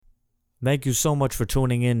Thank you so much for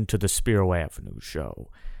tuning in to the Spiro Avenue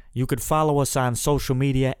Show. You could follow us on social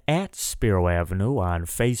media at Spiro Avenue on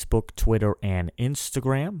Facebook, Twitter, and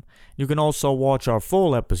Instagram. You can also watch our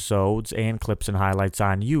full episodes and clips and highlights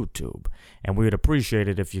on YouTube. And we would appreciate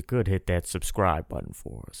it if you could hit that subscribe button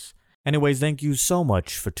for us. Anyways, thank you so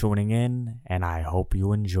much for tuning in, and I hope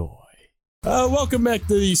you enjoy. Welcome back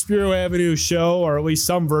to the Spiro Avenue Show, or at least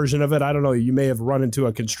some version of it. I don't know. You may have run into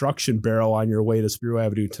a construction barrel on your way to Spiro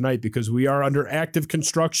Avenue tonight because we are under active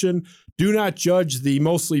construction. Do not judge the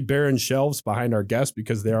mostly barren shelves behind our guests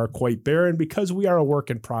because they are quite barren because we are a work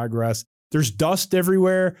in progress. There's dust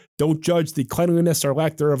everywhere. Don't judge the cleanliness or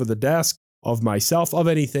lack thereof of the desk, of myself, of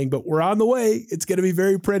anything, but we're on the way. It's going to be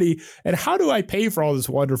very pretty. And how do I pay for all this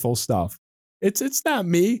wonderful stuff? It's not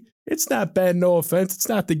me. It's not Ben, no offense. It's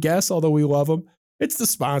not the guests, although we love them. It's the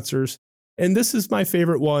sponsors. And this is my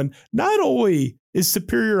favorite one. Not only is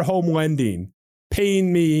Superior Home Lending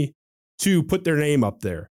paying me to put their name up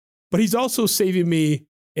there, but he's also saving me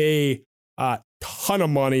a ton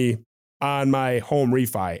of money on my home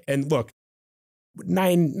refi. And look,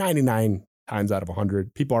 99 times out of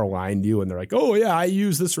 100, people are lying to you and they're like, oh yeah, I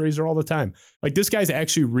use this razor all the time. Like this guy's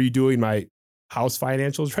actually redoing my house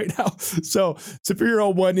financials right now. So Superior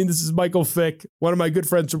Home Lending, this is Michael Fick, one of my good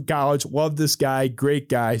friends from college. Love this guy, great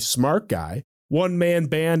guy, smart guy, one-man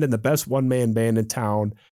band and the best one-man band in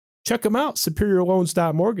town. Check him out,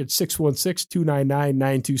 superiorloans.mortgage,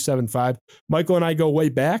 616-299-9275. Michael and I go way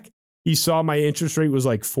back. He saw my interest rate was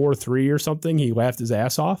like 4.3 or something. He laughed his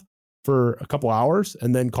ass off for a couple hours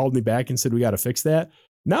and then called me back and said, we got to fix that.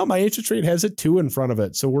 Now my interest rate has a 2 in front of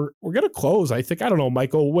it. So we're going to close. I think, I don't know,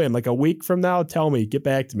 Michael, when? Like a week from now? Tell me, get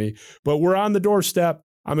back to me. But we're on the doorstep.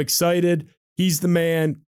 I'm excited. He's the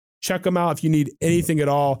man. Check him out if you need anything at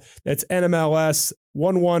all. That's NMLS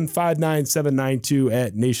 1159792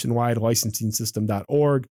 at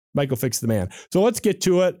nationwidelicensing.org. Michael Fick's the man. So let's get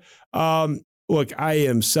to it. Look, I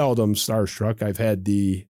am seldom starstruck. I've had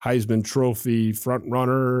the Heisman Trophy front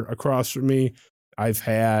runner across from me. I've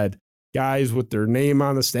had guys with their name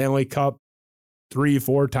on the Stanley Cup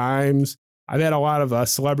 3-4 times. I've had a lot of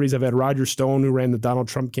celebrities. I've had Roger Stone, who ran the Donald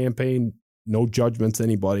Trump campaign. No judgments,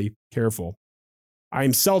 anybody. Careful.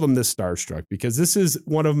 I'm seldom this starstruck because this is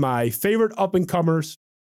one of my favorite up-and-comers.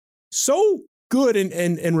 So good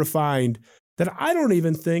and refined that I don't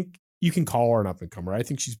even think you can call her an up-and-comer. I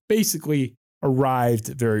think she's basically arrived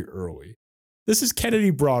very early. This is Kennedy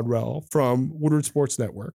Broadwell from Woodward Sports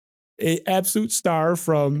Network. An absolute star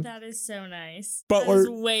from... That is so nice. Butler.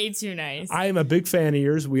 That is way too nice. I am a big fan of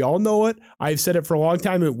yours. We all know it. I've said it for a long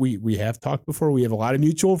time. We have talked before. We have a lot of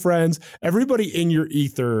mutual friends. Everybody in your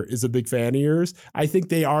ether is a big fan of yours. I think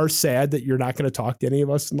they are sad that you're not going to talk to any of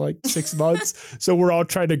us in like 6 months. So we're all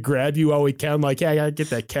trying to grab you while we can. Like, hey, I got to get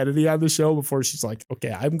that Kennedy on the show before she's like,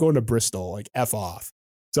 okay, I'm going to Bristol. Like, F off.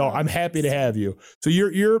 So I'm happy to have you. So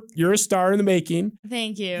you're a star in the making.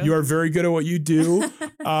 Thank you. You are very good at what you do.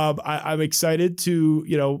 I'm excited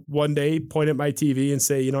to, one day point at my TV and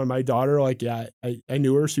say, my daughter, like, yeah, I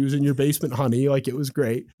knew her. She was in your basement, honey. Like, it was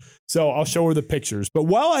great. So I'll show her the pictures. But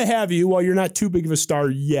while I have you, while you're not too big of a star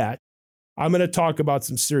yet, I'm going to talk about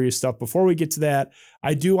some serious stuff. Before we get to that,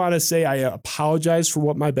 I do want to say I apologize for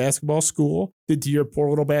what my basketball school did to your poor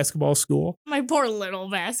little basketball school. My poor little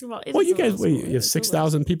basketball. Well, you guys, you have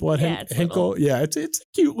 6,000 people at Hinkle. Yeah, it's a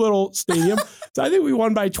cute little stadium. So I think we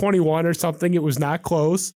won by 21 or something. It was not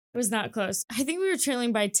close. It was not close. I think we were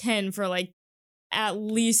trailing by 10 for like at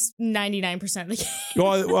least 99% of the game.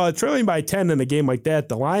 Well, trailing by 10 in a game like that,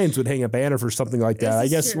 the Lions would hang a banner for something like that. I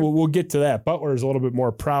guess we'll get to that. Butler is a little bit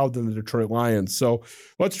more proud than the Detroit Lions. So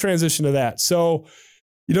let's transition to that. So,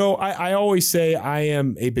 I always say I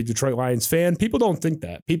am a big Detroit Lions fan. People don't think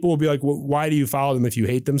that. People will be like, well, why do you follow them if you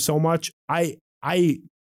hate them so much? I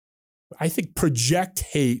think project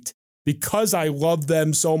hate because I love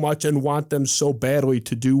them so much and want them so badly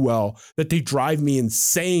to do well that they drive me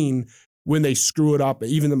insane when they screw it up.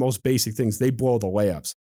 Even the most basic things, they blow the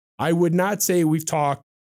layups. I would not say we've talked.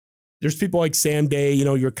 There's people like Sam Day,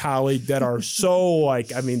 your colleague, that are so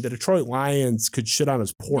the Detroit Lions could shit on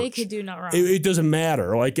his porch. They could do no wrong. It doesn't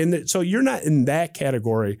matter. So you're not in that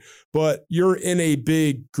category, but you're in a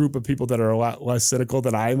big group of people that are a lot less cynical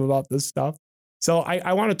than I am about this stuff. So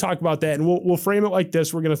I want to talk about that, and we'll frame it like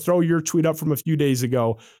this. We're going to throw your tweet up from a few days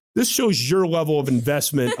ago. This shows your level of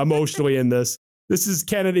investment emotionally in this. This is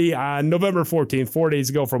Kennedy on November 14th, 4 days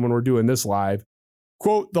ago from when we're doing this live.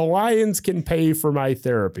 Quote, the Lions can pay for my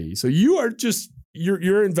therapy. So you are just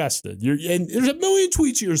you're invested. And there's a million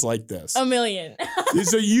tweets yours like this. A million.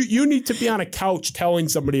 So you need to be on a couch telling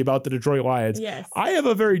somebody about the Detroit Lions. Yes. I have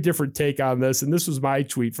a very different take on this, and this was my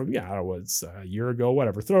tweet from, I don't know, it's a year ago,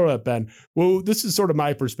 whatever. Throw it up, Ben. Well, this is sort of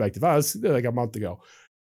my perspective. I was like a month ago.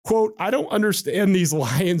 Quote, I don't understand these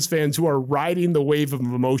Lions fans who are riding the wave of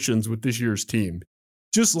emotions with this year's team.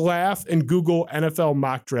 Just laugh and Google NFL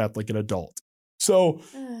mock draft like an adult. So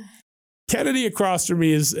Kennedy across from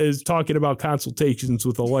me is talking about consultations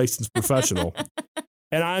with a licensed professional.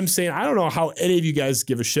 And I'm saying, I don't know how any of you guys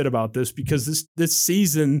give a shit about this, because this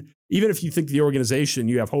season, even if you think the organization,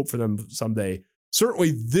 you have hope for them someday,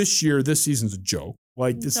 certainly this season's a joke.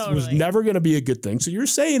 Like, this was never going to be a good thing. So you're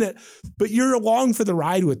saying it, but you're along for the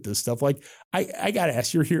ride with this stuff. Like, I got to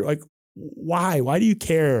ask, you're here, like, why? Why do you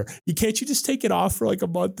care? Can't you just take it off for like a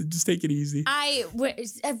month and just take it easy?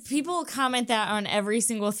 People comment that on every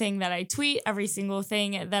single thing that I tweet, every single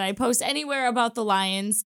thing that I post anywhere about the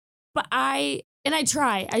Lions. But I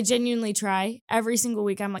genuinely try every single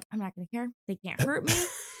week. I'm like, I'm not going to care. They can't hurt me.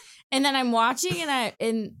 And then I'm watching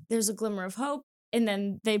and there's a glimmer of hope. And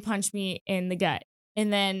then they punch me in the gut.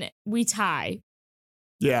 And then we tie.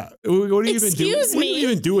 Yeah. What do you even do? What do you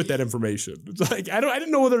even do with that information? It's like, I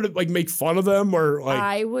didn't know whether to like make fun of them or like.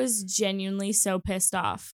 I was genuinely so pissed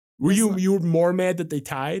off. Were you were more mad that they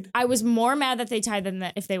tied? I was more mad that they tied than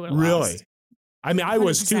that if they would have really lost. I mean, I 100%.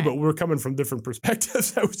 Was too, but we're coming from different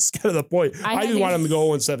perspectives. That was kind of the point. I didn't want them to go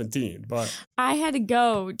 0-17, but I had to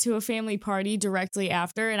go to a family party directly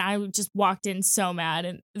after, and I just walked in so mad,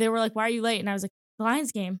 and they were like, "Why are you late?" And I was like, "The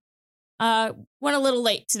Lions game. Went a little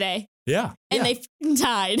late today." Yeah. And they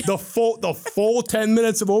tied. The full 10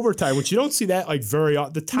 minutes of overtime, which you don't see that like very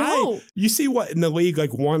often. The tie, you see what in the league,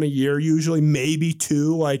 like one a year, usually, maybe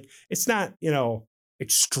two. Like, it's not,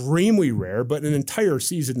 extremely rare, but an entire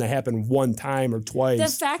season to happen one time or twice.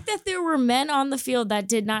 The fact that there were men on the field that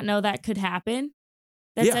did not know that could happen,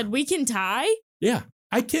 that said, we can tie. Yeah.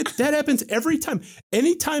 That happens every time.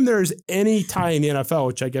 Anytime there's any tie in the NFL,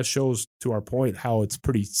 which I guess shows to our point how it's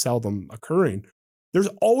pretty seldom occurring, there's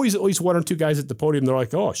always at least one or two guys at the podium. They're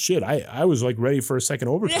like, oh shit, I was like ready for a second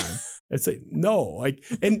overtime. It's like, no, like,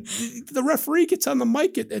 and the referee gets on the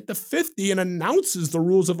mic at the 50 and announces the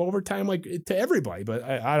rules of overtime, like to everybody. But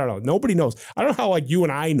I don't know. Nobody knows. I don't know how like you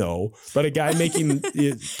and I know, but a guy making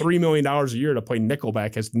 $3 million a year to play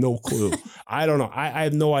Nickelback has no clue. I don't know. I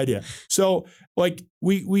have no idea. So like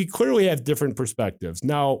we clearly have different perspectives.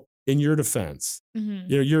 Now, in your defense,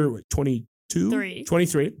 you're 22,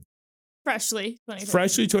 23. Freshly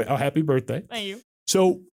 23. Oh, happy birthday. Thank you.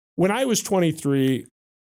 So when I was 23,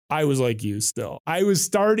 I was like you still. I was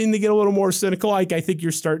starting to get a little more cynical. Like, I think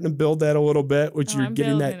you're starting to build that a little bit, which you're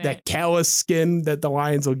getting that callous skin that the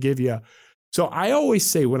Lions will give you. So I always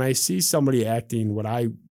say when I see somebody acting what I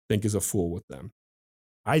think is a fool with them,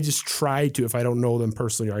 I just try to, if I don't know them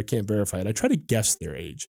personally or I can't verify it, I try to guess their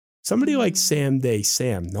age. Somebody like Sam Day,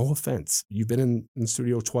 no offense. You've been in the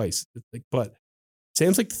studio twice, but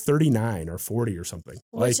Sam's like 39 or 40 or something.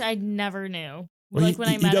 Which I never knew. Well, like when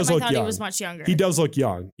I met him, I thought he was much younger. He does look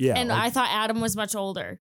young, yeah. And I thought Adam was much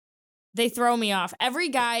older. They throw me off. Every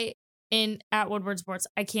guy at Woodward Sports,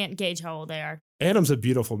 I can't gauge how old they are. Adam's a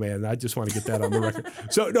beautiful man. I just want to get that on the record.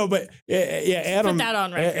 So, no, but yeah, Adam. Put that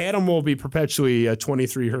on record. Adam will be perpetually a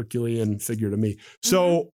 23 Herculean figure to me.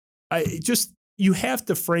 So you have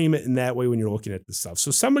to frame it in that way when you're looking at this stuff.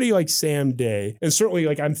 So somebody like Sam Day, and certainly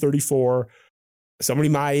like I'm 34, somebody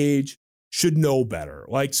my age should know better.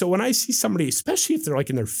 Like, so when I see somebody, especially if they're like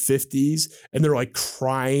in their 50s and they're like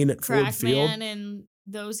crying at Ford Field. And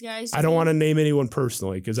those guys. I don't want to name anyone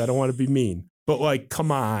personally because I don't want to be mean. But like,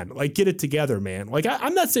 come on, like get it together, man. Like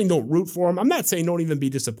I'm not saying don't root for them. I'm not saying don't even be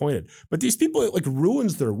disappointed. But these people, it like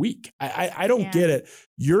ruins their week. I don't get it.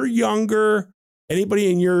 You're younger.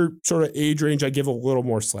 Anybody in your sort of age range, I give a little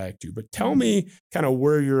more slack to. But tell me kind of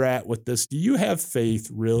where you're at with this. Do you have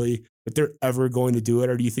faith, really, that they're ever going to do it?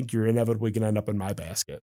 Or do you think you're inevitably going to end up in my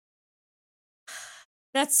basket?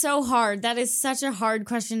 That's so hard. That is such a hard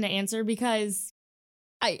question to answer because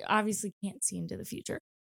I obviously can't see into the future.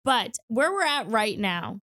 But where we're at right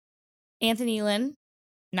now, Anthony Lynn,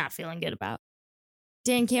 not feeling good about.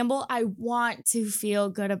 Dan Campbell, I want to feel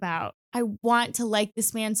good about. I want to like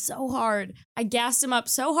this man so hard. I gassed him up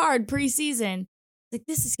so hard preseason. Like,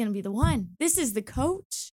 this is going to be the one. This is the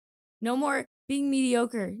coach. No more being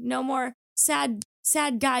mediocre. No more sad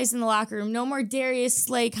guys in the locker room. No more Darius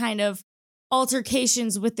Slay kind of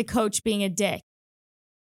altercations with the coach being a dick.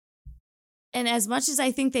 And as much as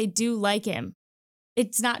I think they do like him,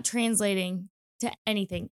 it's not translating to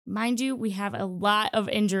anything. Mind you, we have a lot of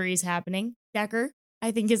injuries happening. Decker,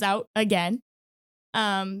 I think, is out again.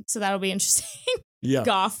 So that'll be interesting. Yeah.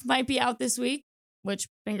 Goff might be out this week, which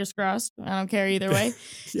fingers crossed. I don't care either way.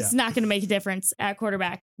 Yeah. It's not going to make a difference at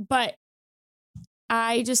quarterback. But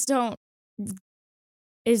I just don't.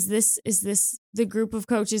 Is this the group of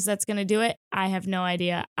coaches that's going to do it? I have no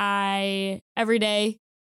idea. I every day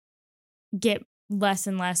get less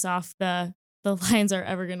and less off the Lions are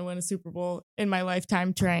ever going to win a Super Bowl in my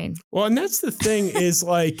lifetime train. Well, and that's the thing is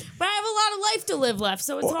like, but I have a lot of life to live left,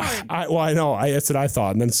 so it's hard. I know. That's what I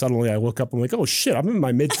thought. And then suddenly I look up, I'm like, oh shit, I'm in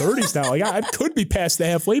my mid 30s now. Like I could be past the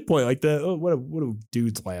halfway point. Like what do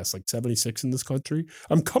dudes last? Like 76 in this country?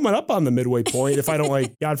 I'm coming up on the midway point if I don't,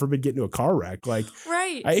 like, God forbid, get into a car wreck. Like,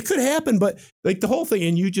 right. It could happen, but like the whole thing,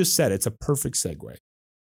 and you just said, it's a perfect segue.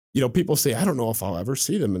 You know, people say, I don't know if I'll ever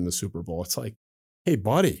see them in the Super Bowl. It's like, hey,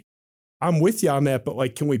 buddy, I'm with you on that, but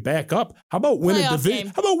like, can we back up? How about win a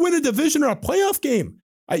division? How about win a division or a playoff game?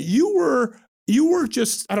 You were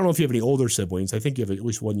just, I don't know if you have any older siblings. I think you have at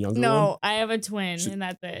least one younger one. No, I have a twin, and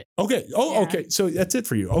that's it. Okay. Oh, yeah. Okay. So that's it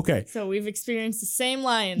for you. Okay. So we've experienced the same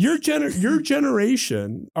Lions. Your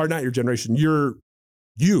generation, or not your generation,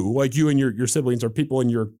 like you and your siblings or people in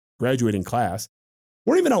your graduating class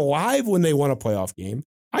weren't even alive when they won a playoff game.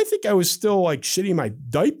 I think I was still like shitting my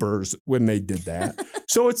diapers when they did that.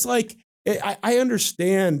 So it's like, I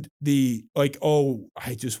understand the like, oh,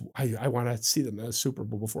 I want to see them in a Super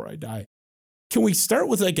Bowl before I die. Can we start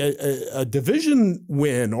with like a division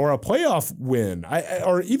win or a playoff win,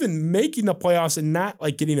 or even making the playoffs and not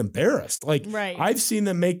like getting embarrassed? Like, right. I've seen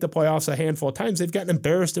them make the playoffs a handful of times. They've gotten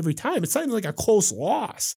embarrassed every time. It's not even like a close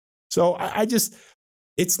loss. So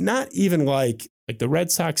it's not even like the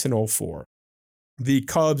Red Sox in 2004. The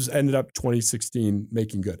Cubs ended up 2016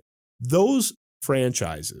 making good. Those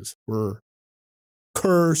franchises were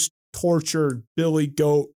cursed, tortured, Billy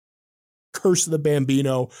Goat, curse of the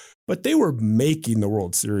Bambino, but they were making the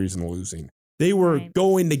World Series and losing. They were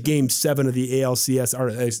going to Game 7 of the ALCS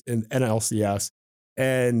or NLCS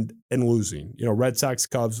and losing. You know, Red Sox,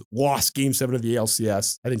 Cubs lost Game 7 of the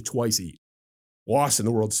ALCS, I think twice each. Lost in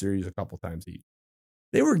the World Series a couple times each.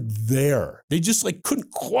 They were there. They just like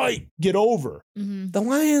couldn't quite get over. Mm-hmm. The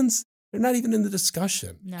Lions, they're not even in the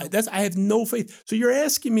discussion. No. I have no faith. So you're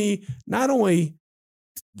asking me, not only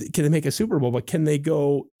can they make a Super Bowl, but can they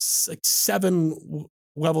go like 7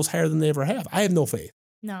 levels higher than they ever have? I have no faith.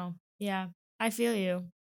 No. Yeah. I feel you.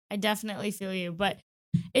 I definitely feel you. But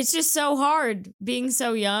it's just so hard being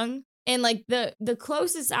so young. And like the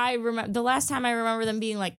closest I remember, the last time I remember them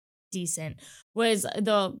being like decent was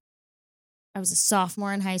I was a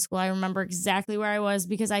sophomore in high school. I remember exactly where I was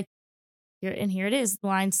because here it is. The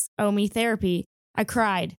Lions owe me therapy. I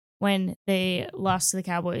cried when they lost to the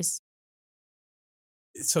Cowboys.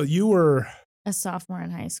 So you were a sophomore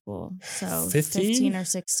in high school. So 15 or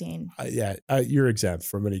 16. You're exempt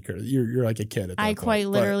from any credit. You're like a kid at that point. I quite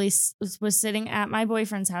literally was sitting at my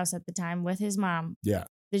boyfriend's house at the time with his mom. Yeah.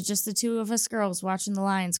 There's just the two of us girls watching the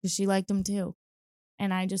Lions because she liked them too.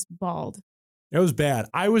 And I just bawled. It was bad.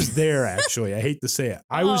 I was there, actually. I hate to say it.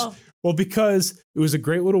 Because it was a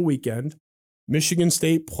great little weekend. Michigan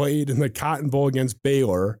State played in the Cotton Bowl against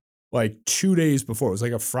Baylor like 2 days before. It was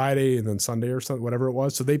like a Friday and then Sunday or something, whatever it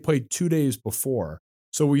was. So they played 2 days before.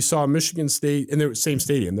 So we saw Michigan State, and they're same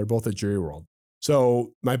stadium. They're both at Jerry World.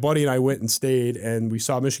 So my buddy and I went and stayed, and we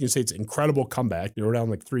saw Michigan State's incredible comeback. They were down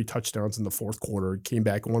like 3 touchdowns in the fourth quarter, came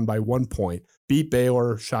back, won by 1 point, beat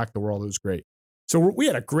Baylor, shocked the world. It was great. So we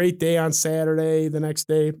had a great day on Saturday. The next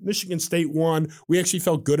day, Michigan State won. We actually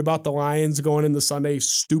felt good about the Lions going into Sunday.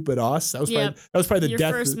 Stupid us. That was probably the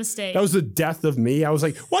death. First mistake. That was the death of me. I was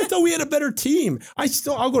like, well, I thought we had a better team.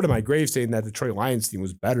 I'll go to my grave saying that Detroit Lions team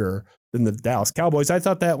was better than the Dallas Cowboys. I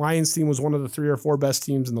thought that Lions team was one of the 3 or 4 best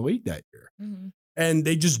teams in the league that year. Mm-hmm. And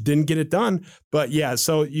they just didn't get it done. But yeah,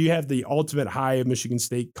 so you have the ultimate high of Michigan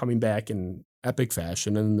State coming back in epic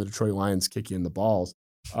fashion and the Detroit Lions kicking in the balls.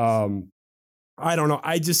 I don't know.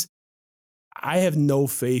 I have no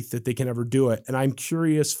faith that they can ever do it. And I'm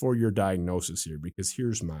curious for your diagnosis here, because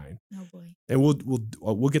here's mine. Oh boy. And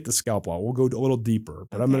we'll get the scalpel out. We'll go a little deeper,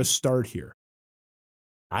 but I'm going to start here.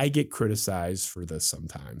 I get criticized for this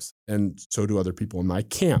sometimes, and so do other people in my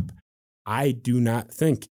camp. I do not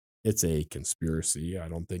think it's a conspiracy. I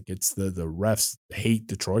don't think it's the refs hate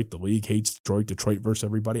Detroit. The league hates Detroit versus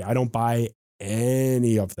everybody. I don't buy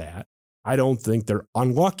any of that. I don't think they're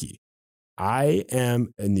unlucky. I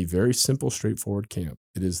am in the very simple, straightforward camp.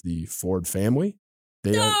 It is the Ford family.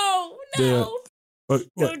 No.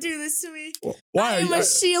 Don't do this to me. Why? I'm a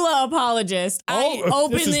Sheila apologist. I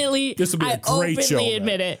openly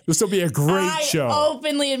admit it. This will be a great show. I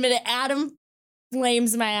openly admit it. Adam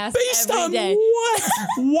flames my ass based every on day.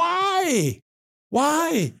 What?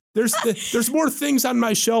 Why? There's more things on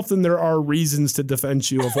my shelf than there are reasons to defend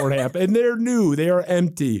Sheila for it happened. And they're new. They are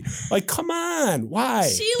empty. Like, come on. Why?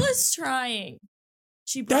 Sheila's trying.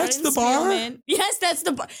 She brought That's in the bar? Spielman. Yes, that's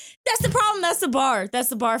the bar. That's the problem. That's the bar. That's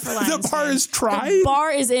the bar for Lions. The bar fans. is tried? The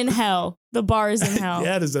bar is in hell. The bar is in hell.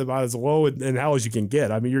 Yeah, it is about as low in hell as you can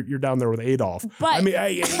get. I mean, you're down there with Adolf. But I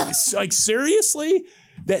mean, like, seriously?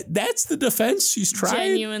 That's the defense she's trying?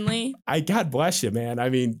 Genuinely. God bless you, man. I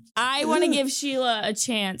mean. I want to give Sheila a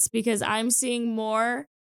chance because I'm seeing more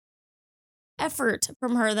effort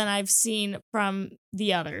from her than I've seen from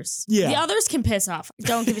the others. Yeah. The others can piss off.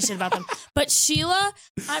 Don't give a shit about them. But Sheila,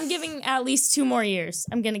 I'm giving at least 2 more years.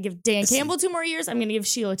 I'm going to give Dan Campbell 2 more years. I'm going to give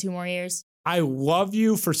Sheila 2 more years. I love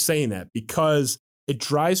you for saying that because it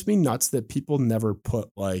drives me nuts that people never put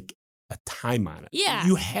like a time on it. Yeah.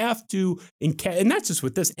 You have to, and not just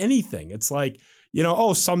with this, anything. It's like,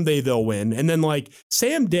 someday they'll win. And then like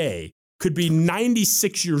Sam Day could be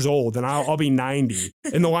 96 years old and I'll be 90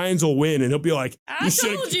 and the Lions will win. And he'll be like, I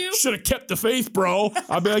told you. Should have kept the faith, bro.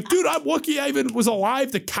 I'll be like, dude, I'm lucky I even was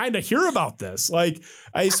alive to kind of hear about this. Like,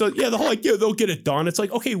 the whole, they'll get it done. It's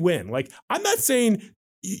like, okay, win. Like, I'm not saying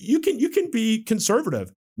you can be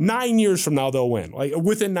conservative. 9 years from now, they'll win. Like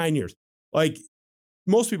within 9 years. Like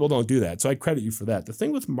most people don't do that. So I credit you for that. The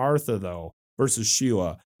thing with Martha though, versus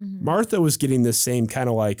Sheila, Martha was getting this same kind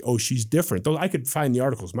of like, oh, she's different. Though I could find the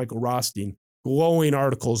articles, Michael Rothstein, glowing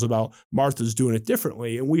articles about Martha's doing it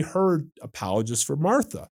differently. And we heard apologists for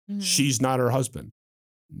Martha. Mm-hmm. She's not her husband.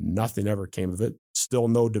 Nothing ever came of it. Still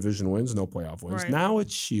no division wins, no playoff wins. Right. Now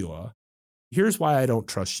it's Sheila. Here's why I don't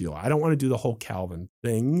trust Sheila. I don't want to do the whole Calvin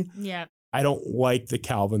thing. Yeah. I don't like the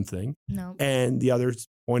Calvin thing. No. And the other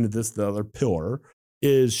point of this, the other pillar,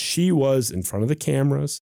 is she was in front of the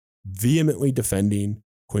cameras vehemently defending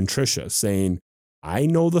Quinn Trisha, saying, I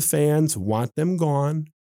know the fans want them gone.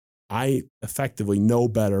 I effectively know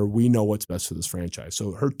better. We know what's best for this franchise.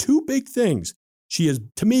 So her 2 big things, she is,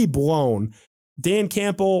 to me, blown. Dan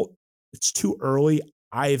Campbell, it's too early.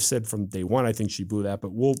 I have said from day one, I think she blew that,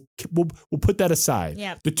 but we'll put that aside.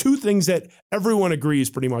 Yeah. The 2 things that everyone agrees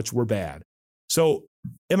pretty much were bad. So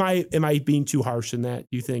am I being too harsh in that?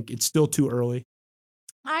 Do you think it's still too early?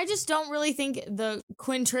 I just don't really think the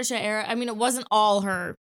Quinn Trisha era, I mean, it wasn't all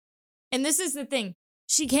her. And this is the thing.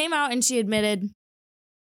 She came out and she admitted,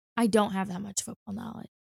 I don't have that much football knowledge.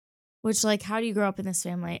 Which, like, how do you grow up in this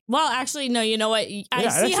family? Well, actually, no, you know what? I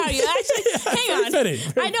see how you actually, hang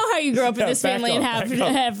on. I know how you grew up in this family and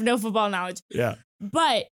have no football knowledge. Yeah.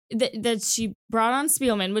 But that she brought on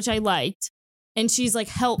Spielman, which I liked. And she's like,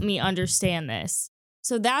 help me understand this.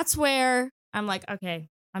 So that's where I'm like, okay,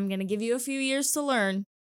 I'm going to give you a few years to learn.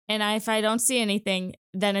 And if I don't see anything,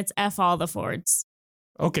 then it's F all the Fords.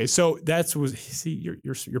 Okay, so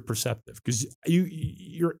you're perceptive because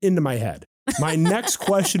you're into my head. My next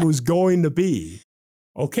question was going to be,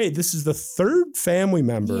 okay, this is the 3rd family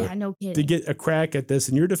member to get a crack at this,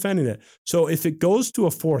 and you're defending it. So if it goes to a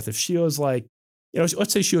 4th, if Sheila's like,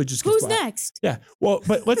 let's say Sheila just gets who's next? Yeah, well,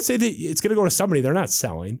 but let's say that it's going to go to somebody they're not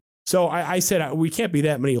selling. So I said we can't be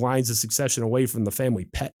that many lines of succession away from the family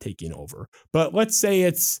pet taking over. But let's say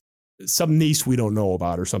it's some niece we don't know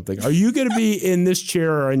about or something. Are you going to be in this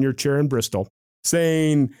chair or in your chair in Bristol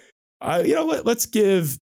saying, let's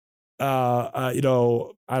give, I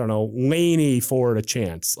don't know, Laney Ford a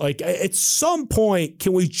chance? Like at some point,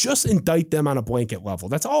 can we just indict them on a blanket level?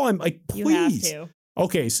 That's all I'm like, please. You have to.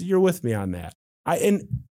 Okay, so you're with me on that.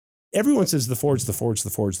 And everyone says the Ford's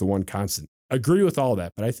the one constant. I agree with all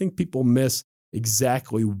that, but I think people miss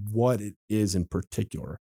exactly what it is in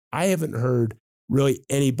particular. I haven't heard really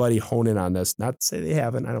anybody hone in on this. Not to say they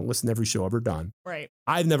haven't. I don't listen to every show ever done. Right.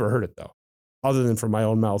 I've never heard it though, other than from my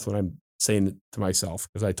own mouth when I'm saying it to myself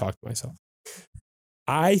because I talk to myself.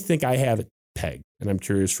 I think I have it pegged, and I'm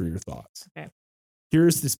curious for your thoughts. Okay.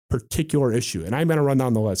 Here's this particular issue, and I'm going to run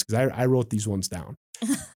down the list because I wrote these ones down.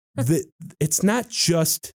 It's not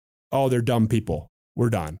just, oh, they're dumb people. We're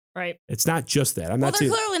done. Right. It's not just that. They're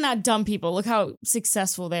clearly not dumb people. Look how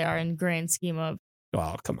successful they are in grand scheme of.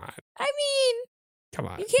 Oh, come on. I mean, come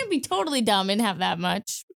on. You can't be totally dumb and have that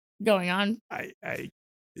much going on. I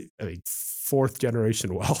mean, 4th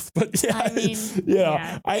generation wealth, but yeah, I mean,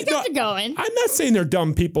 yeah. I got it going. I'm not saying they're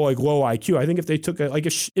dumb people like low IQ. I think if they took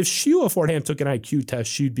if Sheila Fordham took an IQ test,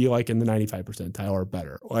 she'd be like in the 95 percentile or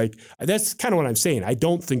better. Like that's kind of what I'm saying. I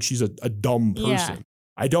don't think she's a dumb person. Yeah.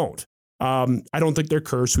 I don't. I don't think they're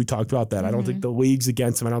cursed. We talked about that. Mm-hmm. I don't think the league's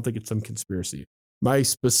against them. I don't think it's some conspiracy. My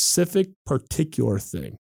specific particular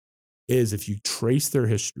thing is if you trace their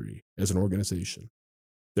history as an organization,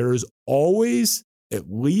 there is always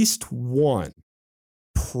at least one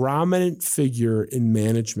prominent figure in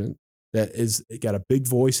management that is got a big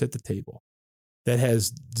voice at the table, that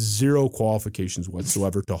has zero qualifications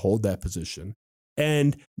whatsoever to hold that position.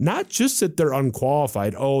 And not just that they're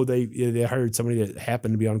unqualified. Oh, they hired somebody that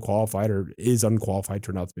happened to be unqualified or is unqualified,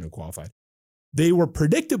 turned out to be unqualified. They were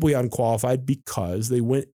predictably unqualified because they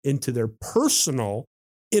went into their personal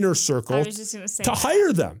inner circle to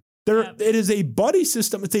hire them. It is a buddy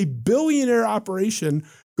system. It's a billionaire operation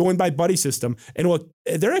going by buddy system. And look,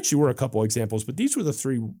 there actually were a couple examples, but these were the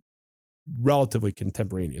three relatively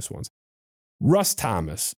contemporaneous ones. Russ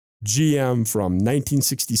Thomas, GM from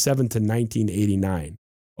 1967 to 1989.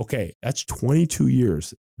 Okay, that's 22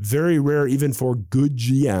 years. Very rare even for good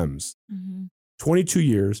GMs. 22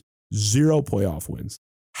 years, 0 playoff wins.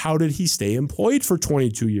 How did he stay employed for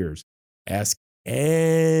 22 years? Ask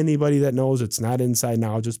anybody that knows. It's not inside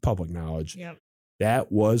knowledge, it's public knowledge. Yep.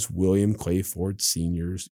 That was William Clay Ford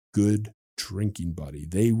Sr.'s good drinking buddy.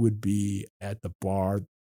 They would be at the bar.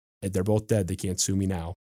 They're both dead. They can't sue me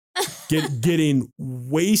now. Getting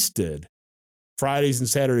wasted Fridays and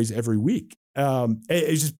Saturdays every week.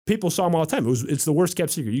 It's just, people saw them all the time. It's the worst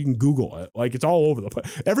kept secret. You can Google it. Like, it's all over the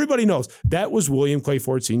place. Everybody knows that was William Clay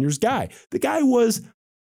Ford Sr.'s guy. The guy was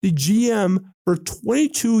the GM for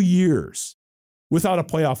 22 years without a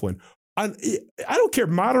playoff win. I don't care,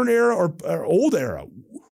 modern era or old era.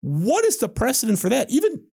 What is the precedent for that?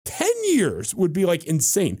 Even 10 years would be like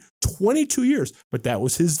insane. 22 years. But that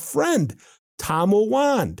was his friend, Tom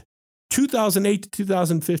Owand, 2008 to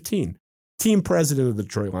 2015, team president of the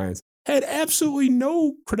Detroit Lions, had absolutely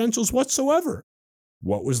no credentials whatsoever.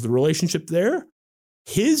 What was the relationship there?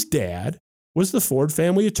 His dad was the Ford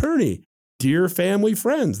family attorney, dear family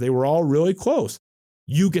friends. They were all really close.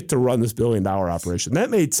 You get to run this $1 billion operation. That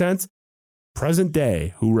made sense. Present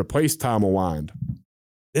day, who replaced Tom Owand,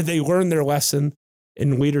 did they learn their lesson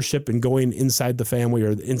in leadership and going inside the family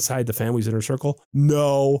or inside the family's inner circle?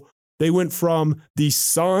 No. They went from the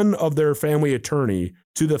son of their family attorney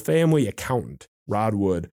to the family accountant, Rod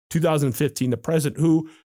Wood, 2015, the president, who,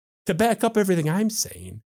 to back up everything I'm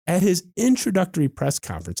saying, at his introductory press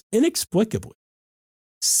conference, inexplicably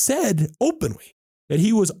said openly that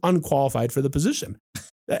he was unqualified for the position.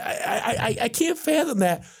 I can't fathom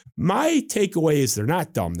that. My takeaway is they're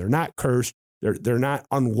not dumb. They're not cursed. They're not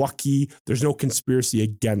unlucky. There's no conspiracy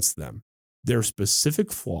against them. Their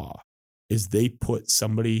specific flaw is they put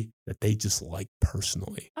somebody that they just like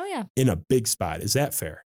personally in a big spot. Is that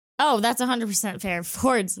fair? Oh, that's 100% fair.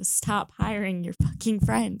 Fords, stop hiring your fucking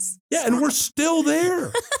friends. Yeah, and we're still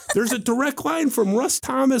there. There's a direct line from Russ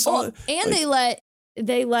Thomas. And they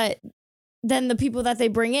let then the people that they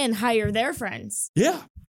bring in hire their friends. Yeah.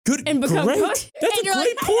 Good. And become great. coach. That's and a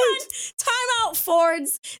great point. Time out,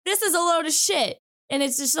 Fords. This is a load of shit. And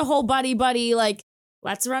it's just a whole buddy, like,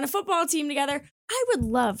 let's run a football team together. I would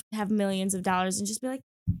love to have millions of dollars and just be like,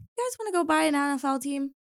 you guys want to go buy an NFL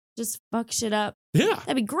team? Just fuck shit up. Yeah.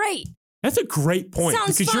 That'd be great. That's a great point.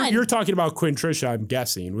 Sounds because fun. You're talking about Quinn Trisha, I'm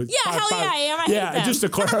guessing. With hell yeah, I am. I hate them.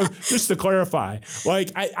 just to clarify.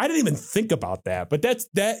 Like, I didn't even think about that, but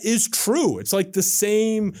that is true. It's like the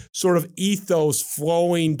same sort of ethos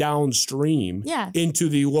flowing downstream into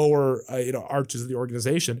the lower arches of the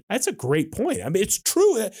organization. That's a great point. I mean, it's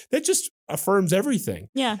true. That just affirms everything.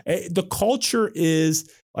 Yeah. The culture is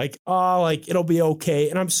like, it'll be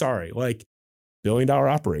okay. And I'm sorry, like, $1 billion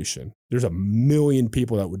operation. There's 1 million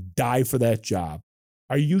people that would die for that job.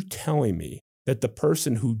 Are you telling me that the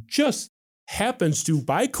person who just happens to,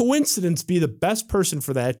 by coincidence, be the best person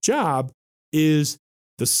for that job is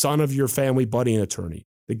the son of your family buddy and attorney,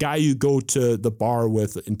 the guy you go to the bar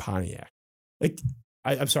with in Pontiac? Like,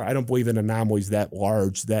 I'm sorry, I don't believe in anomalies that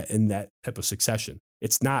large, that in that type of succession.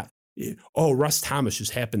 It's not, Russ Thomas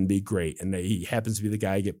just happened to be great, and he happens to be the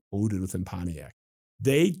guy I get booted with in Pontiac.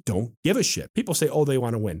 They don't give a shit. People say, they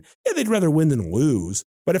want to win. Yeah, they'd rather win than lose.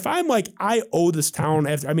 But if I'm like, I owe this town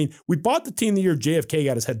we bought the team the year JFK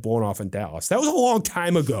got his head blown off in Dallas. That was a long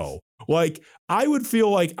time ago. Like, I would feel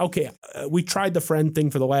like, okay, we tried the friend thing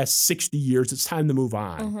for the last 60 years. It's time to move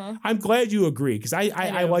on. Mm-hmm. I'm glad you agree, because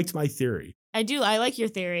I liked my theory. I do. I like your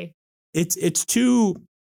theory. It's too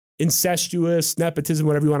incestuous, nepotism,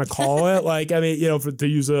 whatever you want to call it. Like, to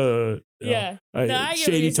use a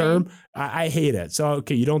shady term, I hate it. So,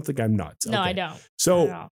 okay, you don't think I'm nuts. No, okay. I don't.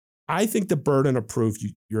 So I think the burden of proof,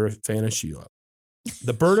 you're a fan of Sheila.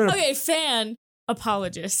 The burden of... Okay, fan,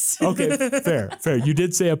 apologist. Okay, fair. You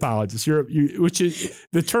did say apologist. Which is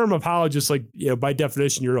the term apologist, like, by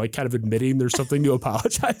definition, you're like kind of admitting there's something to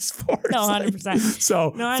apologize for. No, 100%.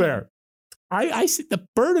 So, fair. I see the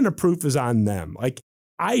burden of proof is on them. Like,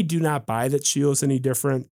 I do not buy that Sheila's any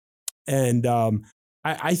different. And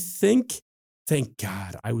I think thank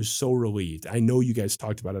God. I was so relieved. I know you guys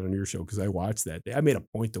talked about it on your show because I watched that day. I made a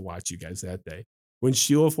point to watch you guys that day. When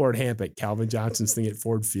Sheila Ford Hamp at Calvin Johnson's thing at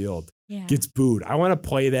Ford Field gets booed. I want to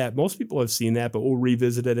play that. Most people have seen that, but we'll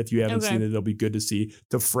revisit it. If you haven't seen it, it'll be good to see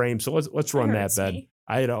to frame. So let's run that, Ben.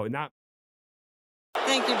 I know not.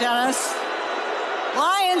 Thank you, Dennis.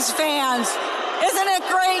 Lions fans, isn't it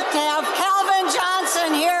great to have Calvin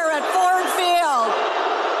Johnson here at Ford Field?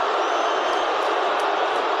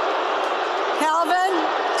 Calvin,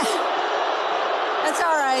 that's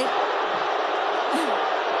all right.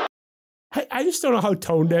 I just don't know how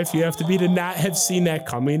tone deaf you have to be to not have seen that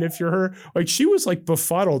coming if you're her. Like, she was like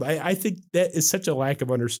befuddled. I think that is such a lack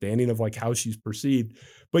of understanding of like how she's perceived.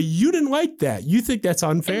 But you didn't like that. You think that's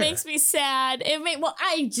unfair. It makes me sad.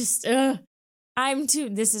 I'm too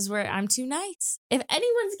nice. If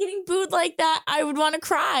anyone's getting booed like that, I would want to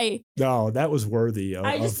cry. No, that was worthy.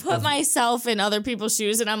 I just put myself in other people's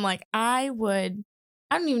shoes and I'm like, I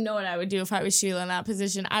don't even know what I would do if I was Sheila in that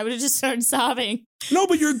position. I would have just started sobbing. No,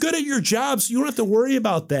 but you're good at your job, so you don't have to worry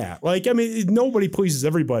about that. Like, I mean, nobody pleases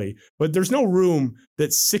everybody, but there's no room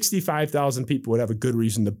that 65,000 people would have a good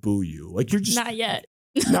reason to boo you. Like, you're just not yet.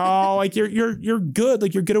 No, like you're good.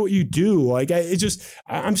 Like, you're good at what you do. Like,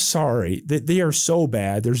 I'm sorry that they are so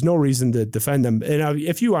bad. There's no reason to defend them. And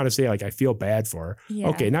if you want to say like, I feel bad for her.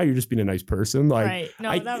 Okay, now you're just being a nice person. Like, right.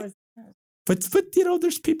 No, that was. But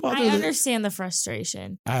there's people out there. I understand the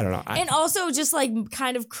frustration. I don't know. And also just like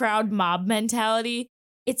kind of crowd mob mentality.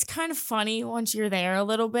 It's kind of funny once you're there a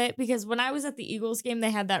little bit, because when I was at the Eagles game, they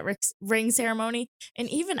had that ring ceremony. And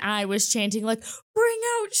even I was chanting like, bring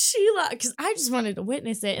out Sheila, because I just wanted to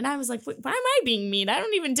witness it. And I was like, why am I being mean? I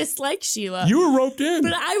don't even dislike Sheila. You were roped in.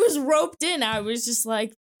 But I was roped in. I was just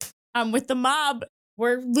like, I'm with the mob.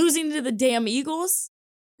 We're losing to the damn Eagles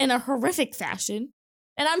in a horrific fashion.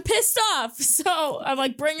 And I'm pissed off. So I'm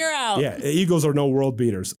like, bring her out. Yeah, Eagles are no world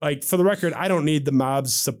beaters. Like, for the record, I don't need the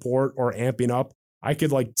mob's support or amping up. I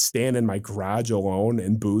could like stand in my garage alone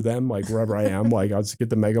and boo them, like wherever I am. Like, I'll just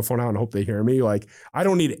get the megaphone out and hope they hear me. Like, I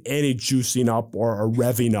don't need any juicing up or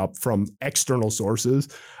revving up from external sources.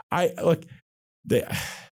 They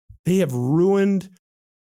have ruined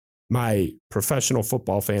my professional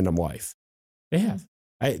football fandom life. They have.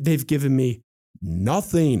 They've given me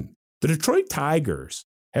nothing. The Detroit Tigers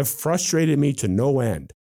have frustrated me to no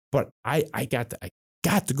end, but I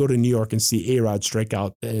got to go to New York and see A-Rod strike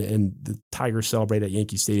out and the Tigers celebrate at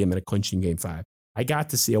Yankee Stadium in a clinching Game 5. I got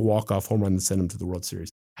to see a walk-off home run that sent them to the World Series.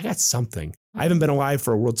 I got something. I haven't been alive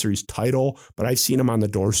for a World Series title, but I've seen them on the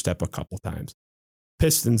doorstep a couple times.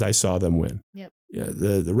 Pistons, I saw them win. Yep. Yeah,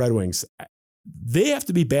 the Red Wings, they have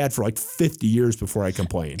to be bad for like 50 years before I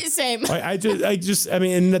complain. Same. I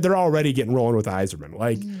mean, they're already getting rolling with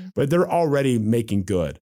Yzerman, but they're already making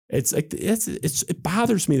good. It's like, it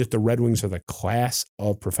bothers me that the Red Wings are the class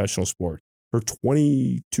of professional sport for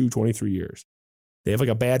 22, 23 years. They have like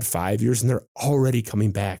a bad 5 years and they're already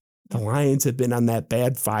coming back. The Lions have been on that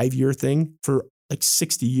bad 5-year thing for like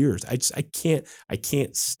 60 years. I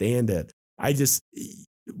can't stand it.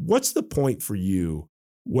 What's the point for you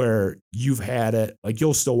where you've had it, like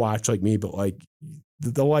you'll still watch like me, but like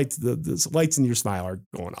the lights, the lights in your smile are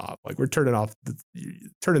going off. Like, we're turning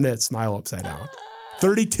that smile upside down.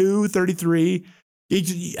 32, 33.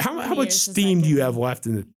 How much steam do you have left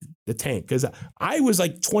in the tank? Because I was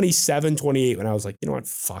like 27, 28 when I was like, you know what?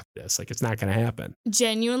 Fuck this. Like, it's not going to happen.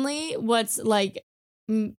 Genuinely, what's like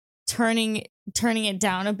turning it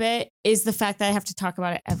down a bit is the fact that I have to talk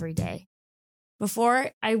about it every day. Before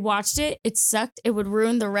I watched it, it sucked. It would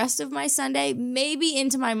ruin the rest of my Sunday, maybe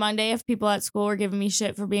into my Monday if people at school were giving me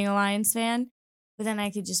shit for being a Lions fan. But then I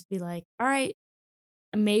could just be like, all right,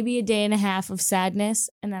 maybe a day and a half of sadness,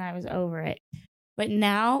 and then I was over it. But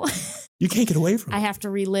now you can't get away from it. I have to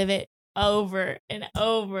relive it over and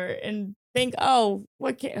over and think, oh,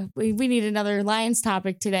 we need another Lions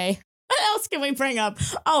topic today. What else can we bring up?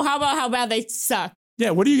 Oh, how about how bad they suck? Yeah,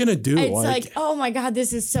 what are you going to do? It's like, oh my God,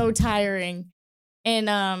 this is so tiring. And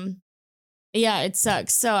yeah, it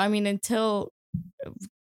sucks. So, I mean, and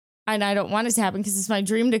I don't want it to happen because it's my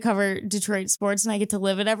dream to cover Detroit sports and I get to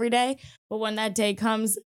live it every day. But when that day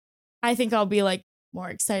comes, I think I'll be like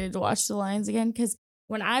more excited to watch the Lions again. Because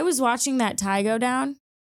when I was watching that tie go down,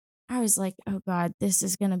 I was like, oh God, this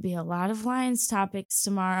is going to be a lot of Lions topics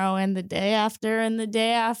tomorrow and the day after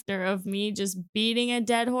of me just beating a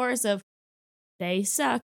dead horse of they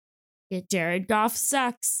suck. Jared Goff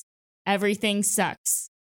sucks. Everything sucks.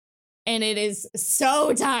 And it is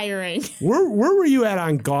so tiring. Where were you at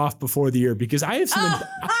on Goff before the year? Because I have some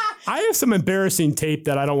I have some embarrassing tape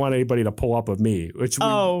that I don't want anybody to pull up of me, which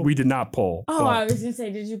we did not pull. Oh, I was going to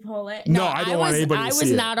say, did you pull it? No, I don't want anybody to see it.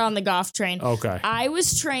 I was not on the golf train. Okay. I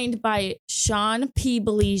was trained by Sean P.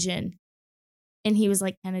 Belizean, and he was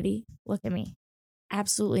like, Kennedy, look at me.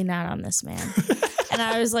 Absolutely not on this, man. And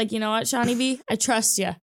I was like, you know what, Shawnee B? I trust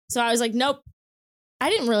you. So I was like, nope. I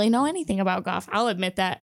didn't really know anything about golf. I'll admit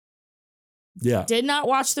that. Yeah. Did not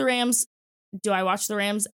watch the Rams. Do I watch the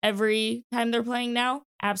Rams every time they're playing now?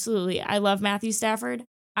 Absolutely. I love Matthew Stafford.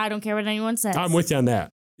 I don't care what anyone says. I'm with you on that.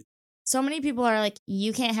 So many people are like,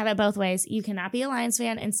 you can't have it both ways. You cannot be a Lions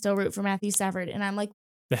fan and still root for Matthew Stafford. And I'm like,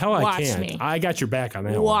 the hell I watch can't. me. I got your back on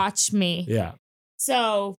that one. Watch me. Yeah.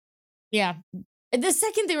 So, yeah. The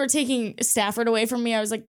second they were taking Stafford away from me, I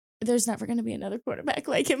was like, there's never going to be another quarterback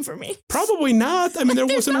like him for me. Probably not. I mean, there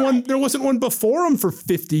wasn't one before him for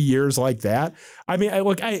 50 years like that. I mean,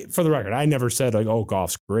 for the record, I never said like, oh,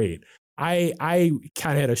 golf's great. I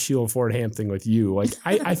kind of had a Sheila Ford Ham thing with you. Like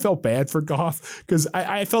I felt bad for Goff because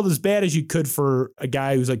I felt as bad as you could for a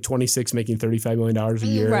guy who's like 26 making $35 million a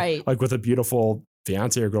year. Right. Like with a beautiful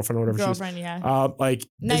fiance or girlfriend or whatever. Girlfriend, yeah. Like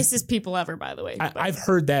nicest people ever, by the way. I've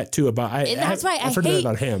heard that too about. And that's why I've heard that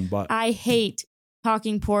about him. But I hate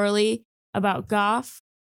talking poorly about Goff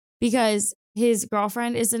because his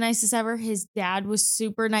girlfriend is the nicest ever. His dad was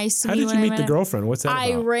super nice to me. How did you meet the girlfriend? What's that I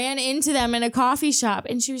about? ran into them in a coffee shop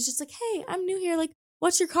and she was just like, hey, I'm new here. Like,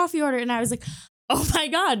 what's your coffee order? And I was like, oh my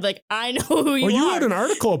God, like, I know who you are. Well, you had an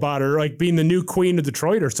article about her, like being the new queen of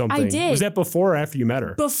Detroit or something. I did. Was that before or after you met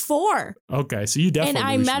her? Before. Okay, so you definitely And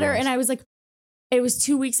I met her and I was like, it was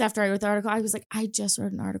 2 weeks after I wrote the article. I was like, I just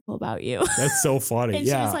wrote an article about you. That's so funny. And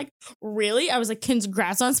yeah. she was like, really? I was like,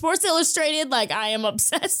 congrats on Sports Illustrated. Like, I am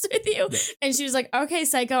obsessed with you. And she was like, okay,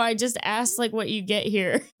 psycho. I just asked like what you get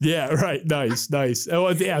here. Yeah, right. Nice. Oh,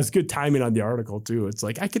 yeah, it's good timing on the article too. It's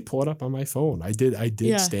like I could pull it up on my phone. I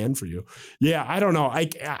did stand for you. Yeah, I don't know.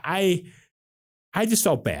 I just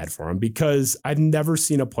felt bad for him because I've never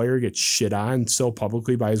seen a player get shit on so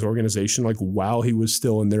publicly by his organization, like while he was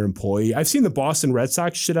still in their employee. I've seen the Boston Red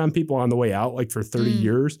Sox shit on people on the way out, like for 30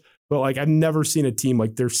 years, but like I've never seen a team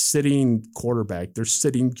like they're sitting quarterback, they're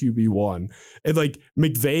sitting QB1, and like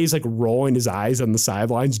McVay's like rolling his eyes on the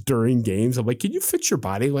sidelines during games. I'm like, can you fix your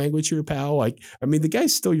body language here, pal? Like, I mean, the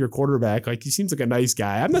guy's still your quarterback. Like, he seems like a nice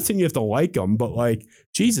guy. I'm not saying you have to like him, but like,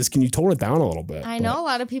 Jesus, can you tone it down a little bit? I know a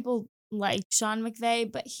lot of people like Sean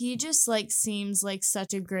McVay, but he just like seems like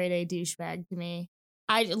such a grade A douchebag to me.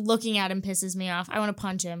 Looking at him pisses me off. I want to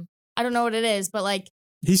punch him. I don't know what it is, but like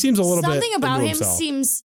he seems a little something bit about him himself.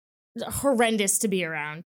 Seems horrendous to be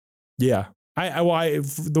around. Yeah, I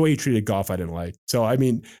the way he treated Goff, I didn't like. So I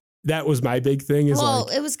mean, that was my big thing. It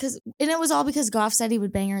was all because Goff said he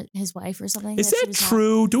would bang his wife or something. Is that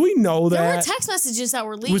true? Do we know that? There were text messages that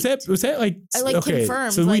were leaked. Was that like okay,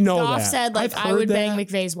 confirmed? So we know Goff that. said like I would bang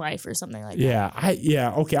McVay's wife or something like that.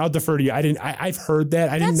 Yeah. Okay, I'll defer to you. I've heard that.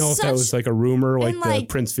 I didn't know if that was like a rumor, like the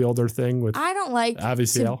Prince Fielder thing with. I don't like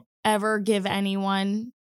obviously to ever give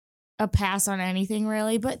anyone a pass on anything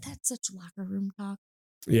really, but that's such locker room talk.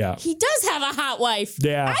 Yeah. He does have a hot wife.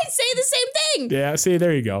 Yeah. I'd say the same thing. Yeah. See,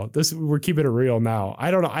 there you go. We're keeping it real now.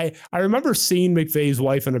 I don't know. I remember seeing McVay's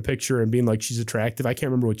wife in a picture and being like, she's attractive. I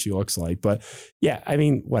can't remember what she looks like, but yeah, I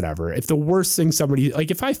mean, whatever. If the worst thing somebody,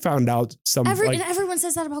 like if I found out and everyone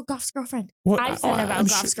says that about Goff's girlfriend. Well, I've said that about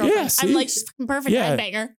Goff's girlfriend. Yeah, see? I'm like, she's fucking perfect. Yeah. I'd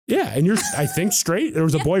bang her. Yeah. And I think straight. There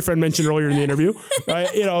was a boyfriend mentioned earlier in the interview, right?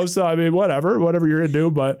 So I mean, whatever you're going to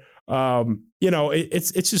do. But,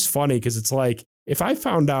 it's just funny because it's like, if I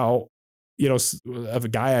found out, of a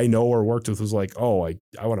guy I know or worked with was like, oh,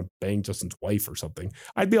 I want to bang Justin's wife or something,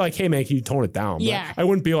 I'd be like, hey man, can you tone it down? Yeah. But I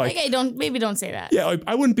wouldn't be like, hey, don't say that. Yeah.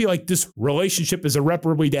 I wouldn't be like, this relationship is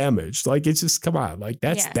irreparably damaged. Like, it's just, come on. Like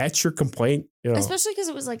that's your complaint. Especially because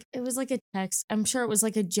it was like a text. I'm sure it was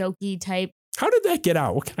like a jokey type. How did that get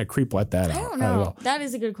out? What kind of creep let that out? I don't know. That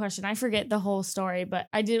is a good question. I forget the whole story, but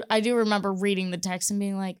I do remember reading the text and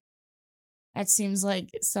being like, that seems like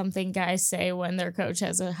something guys say when their coach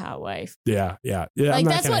has a hot wife. Yeah. Like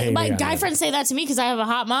that's what my guy friends say that to me because I have a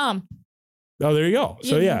hot mom. Oh, there you go.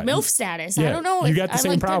 So yeah, MILF status. Yeah, I don't know. You got the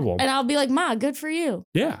same problem, and I'll be like, "Ma, good for you."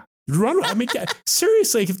 Yeah, run. I mean,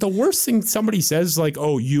 seriously, if the worst thing somebody says is like,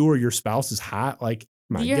 "Oh, you or your spouse is hot," like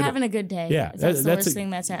you're having a good day. Yeah, that's the worst thing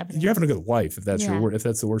that's happening. You're having a good life if that's if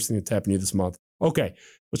that's the worst thing that's happened to you this month. Okay,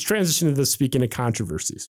 let's transition to this. Speaking of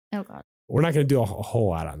controversies. Oh God. We're not going to do a whole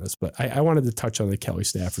lot on this, but I wanted to touch on the Kelly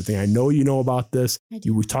Stafford thing. I know you know about this.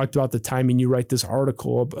 We talked about the timing. You write this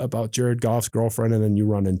article about Jared Goff's girlfriend, and then you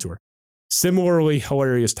run into her. Similarly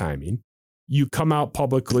hilarious timing. You come out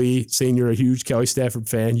publicly saying you're a huge Kelly Stafford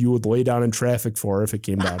fan. You would lay down in traffic for her if it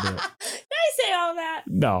came down to it. Did I say all that?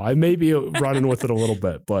 No, I may be running with it a little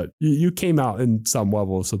bit, but you came out in some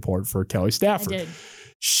level of support for Kelly Stafford. I did.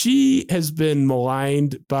 She has been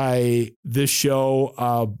maligned by this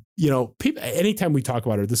show. People. Anytime we talk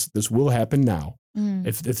about her, this will happen now.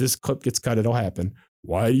 If this clip gets cut, it'll happen.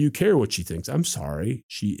 Why do you care what she thinks? I'm sorry.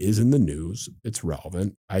 She is in the news. It's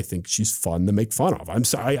relevant. I think she's fun to make fun of. I'm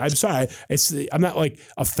sorry. I'm not like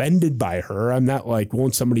offended by her. I'm not like,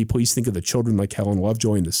 won't somebody please think of the children like Helen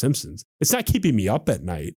Lovejoy and The Simpsons? It's not keeping me up at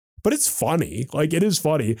night, but it's funny. Like, it is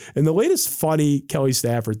funny. And the latest funny Kelly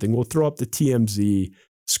Stafford thing, we'll throw up the TMZ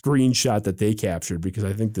screenshot that they captured because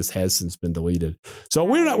I think this has since been deleted. So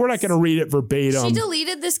we're not going to read it verbatim. She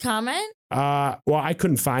deleted this comment? Well, I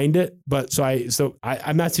couldn't find it, but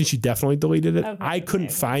I'm not saying she definitely deleted it. Okay, I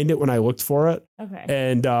couldn't find it when I looked for it. Okay.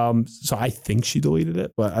 And so I think she deleted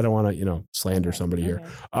it, but I don't want to, slander somebody here.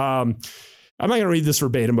 I'm not going to read this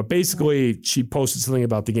verbatim, but basically she posted something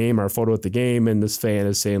about the game or a photo at the game. And this fan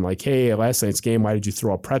is saying like, hey, last night's game, why did you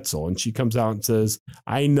throw a pretzel? And she comes out and says,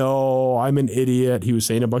 I know, I'm an idiot. He was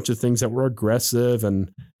saying a bunch of things that were aggressive.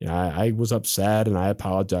 And I was upset and I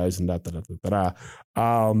apologize and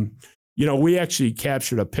we actually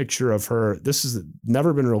captured a picture of her. This has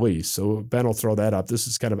never been released. So Ben will throw that up. This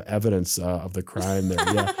is kind of evidence of the crime there.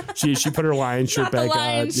 Yeah. She put her Lion shirt back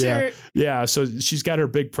on. Shirt. Yeah. So she's got her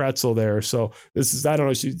big pretzel there. So this is, I don't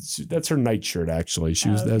know. That's her night shirt actually.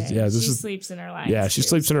 She sleeps in her Lions. Yeah. She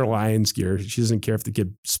sleeps in her Lions gear. She doesn't care if the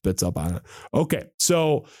kid spits up on it. Okay.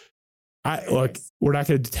 So we're not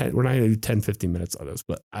going to do 10, 15 minutes on this,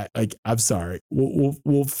 but I'm sorry.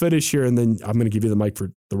 We'll finish here and then I'm going to give you the mic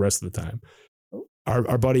for the rest of the time.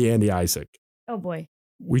 Our buddy Andy Isaac. Oh boy.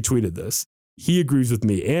 We tweeted this. He agrees with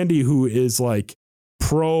me. Andy, who is like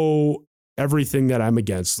pro everything that I'm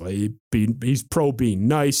against. Like he's pro being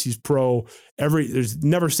nice. He's pro there's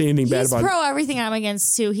never seen anything bad about. He's pro everything I'm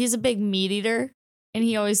against too. He's a big meat eater. And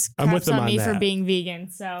he always craps on me for being vegan.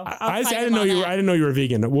 So I didn't know you were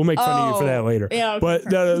vegan. We'll make fun of you for that later. Yeah, okay,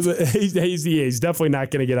 but he's definitely not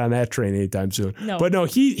going to get on that train anytime soon. No. But no,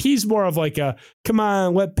 he's more of like a come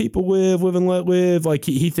on, let people live and let live. Like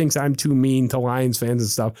he thinks I'm too mean to Lions fans and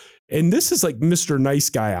stuff. And this is like Mr. Nice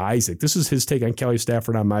Guy Isaac. This is his take on Kelly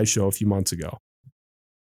Stafford on my show a few months ago.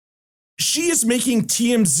 She is making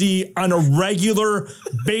TMZ on a regular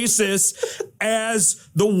basis as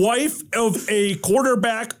the wife of a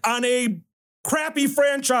quarterback on a crappy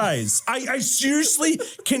franchise. I seriously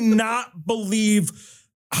cannot believe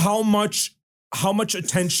how much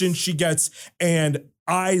attention she gets. And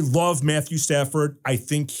I love Matthew Stafford. I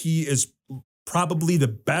think he is probably the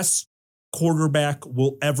best quarterback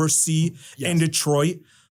we'll ever see in Detroit.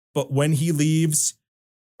 But when he leaves,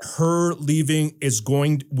 her leaving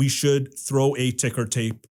we should throw a ticker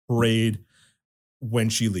tape parade when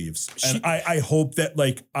she leaves. And I hope that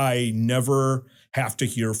I never have to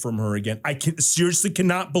hear from her again. I seriously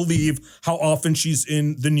cannot believe how often she's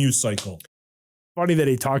in the news cycle. Funny that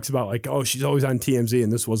he talks about like, oh, she's always on TMZ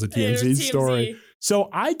and this was a TMZ story. So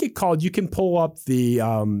I get called, you can pull up the,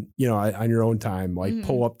 on your own time,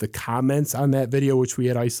 pull up the comments on that video, which we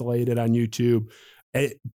had isolated on YouTube.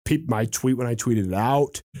 My tweet, when I tweeted it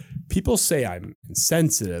out, people say I'm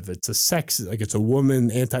insensitive. It's a it's a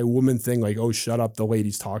anti-woman thing. Like, oh, shut up, the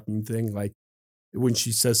lady's talking thing. Like when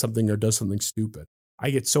she says something or does something stupid, I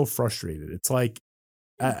get so frustrated. It's like,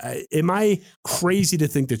 am I crazy to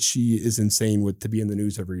think that she is insane to be in the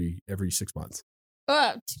news every 6 months?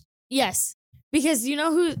 Yes, because you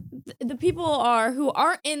know who the people are who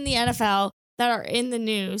aren't in the NFL that are in the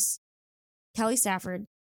news: Kelly Stafford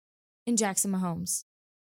and Jackson Mahomes.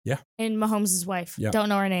 Yeah. And Mahomes' wife. Yeah. Don't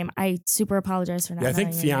know her name. I super apologize for not knowing. I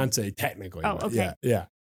think fiance technically. Oh, okay. Yeah.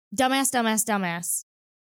 Dumbass.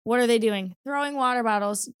 What are they doing? Throwing water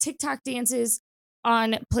bottles, TikTok dances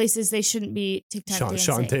on places they shouldn't be dancing.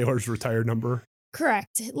 Sean Taylor's retired number.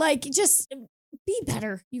 Correct. Just be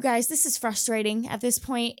better, you guys. This is frustrating at this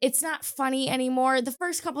point. It's not funny anymore. The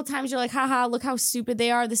first couple times you're like, haha, look how stupid they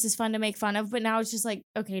are. This is fun to make fun of. But now it's just like,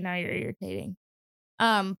 okay, now you're irritating.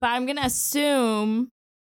 But I'm going to assume,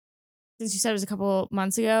 since you said it was a couple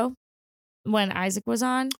months ago when Isaac was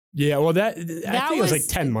on. Yeah, well, I think it was like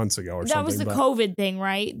 10 months ago or something. That was the COVID thing,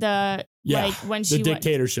 right? When she the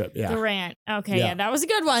dictatorship, the rant. Okay, yeah, that was a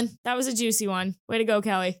good one. That was a juicy one. Way to go,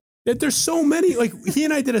 Kelly. There's so many, he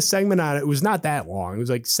and I did a segment on it. It was not that long. It was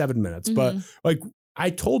like 7 minutes, but I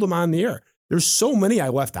told him on the air, there's so many I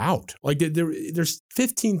left out. There's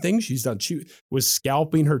 15 things she's done. She was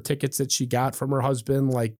scalping her tickets that she got from her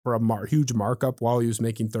husband, for a huge markup while he was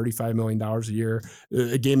making $35 million a year,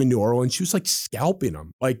 a game in New Orleans. She was scalping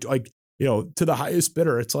them, to the highest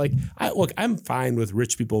bidder. It's I'm fine with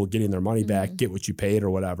rich people getting their money back, get what you paid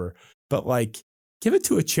or whatever. But give it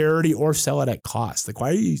to a charity or sell it at cost. Like,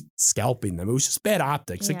 why are you scalping them? It was just bad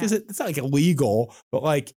optics. Like, it's not like illegal, but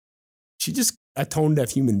like, she just a tone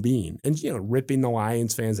deaf human being, and ripping the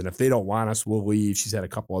Lions fans. And if they don't want us, we'll leave. She's had a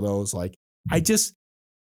couple of those. Like,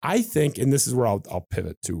 I think, and this is where I'll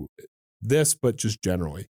pivot to this, but just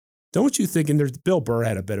generally, don't you think? And there's Bill Burr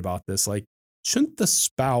had a bit about this. Like, shouldn't the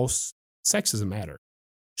spouse? Sex doesn't matter.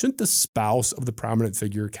 Shouldn't the spouse of the prominent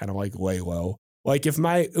figure kind of like lay low? Like, if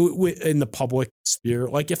in the public sphere,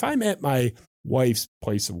 like if I'm at my wife's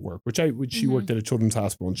place of work, which she worked at a children's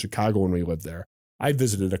hospital in Chicago when we lived there. I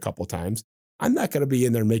visited a couple times. I'm not going to be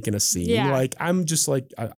in there making a scene. Yeah. Like, I'm just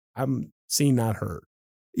like, I'm seen, not heard.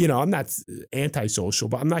 I'm not antisocial,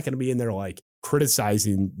 but I'm not going to be in there like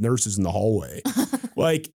criticizing nurses in the hallway.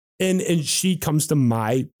 Like, and she comes to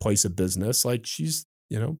my place of business. Like, she's,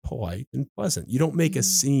 polite and pleasant. You don't make a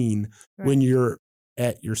scene when you're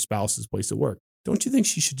at your spouse's place of work. Don't you think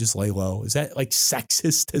she should just lay low? Is that like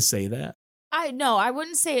sexist to say that? I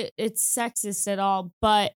wouldn't say it's sexist at all,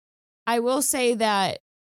 but I will say that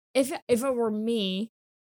if it were me,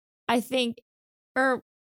 I think, or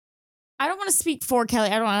I don't want to speak for Kelly.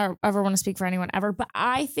 I don't ever want to speak for anyone ever, but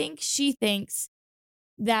I think she thinks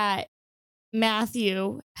that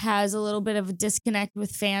Matthew has a little bit of a disconnect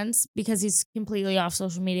with fans because he's completely off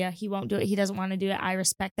social media. He won't do it. He doesn't want to do it. I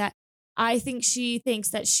respect that. I think she thinks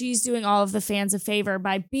that she's doing all of the fans a favor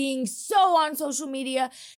by being so on social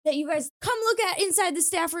media that you guys come look at inside the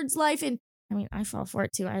Stafford's life. And I mean, I fall for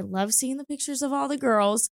it too. I love seeing the pictures of all the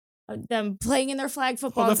girls, them playing in their flag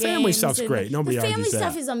football games. The family stuff's great. Nobody argues that. The family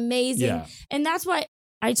stuff is amazing. Yeah. And that's why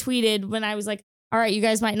I tweeted when I was like, all right, you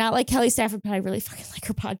guys might not like Kelly Stafford, but I really fucking like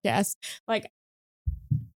her podcast. Like,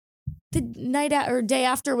 the night or day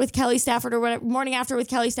after with Kelly Stafford or whatever, morning after with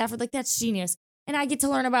Kelly Stafford, like, that's genius. And I get to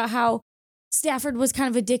learn about how Stafford was kind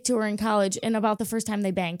of a dick to her in college and about the first time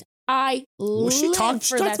they banged. She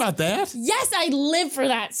talked about that? Yes, I live for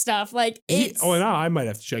that stuff. Like, no, I might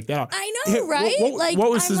have to check that out. I know, right?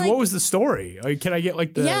 What was the story? Can I get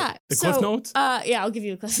like the Cliff Notes? Yeah, I'll give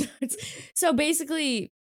you the Cliff Notes. So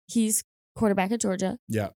basically, he's quarterback at Georgia.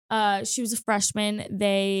 Yeah. She was a freshman.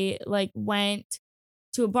 They went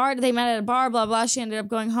to a bar. They met at a bar, blah, blah. She ended up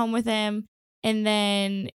going home with him. And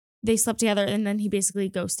then they slept together. And then he basically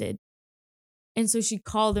ghosted. And so she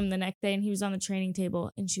called him the next day and he was on the training table.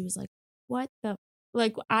 And she was like, what the?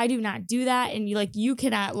 Like, I do not do that. And you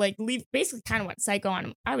cannot leave. Basically kind of went psycho on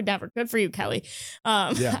him. I would never. Good for you, Kelly.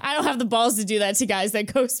 I don't have the balls to do that to guys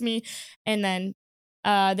that ghost me. And then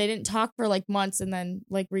they didn't talk for months and then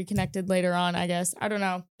reconnected later on, I guess. I don't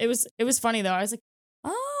know. It was funny though. I was like,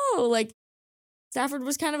 oh, Stafford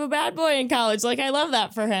was kind of a bad boy in college. I love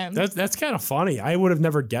that for him. That's kind of funny. I would have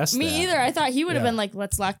never guessed Me that. either. I thought he would have been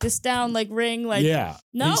let's lock this down, ring. No.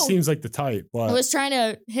 He seems like the type. But I was trying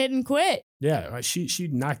to hit and quit. Yeah, she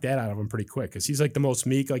knocked that out of him pretty quick because he's the most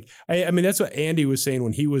meek. I mean, that's what Andy was saying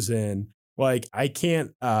when he was in. I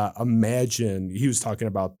can't imagine. He was talking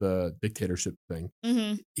about the dictatorship thing.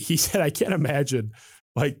 Mm-hmm. He said, I can't imagine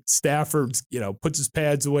Stafford's, puts his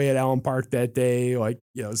pads away at Allen Park that day.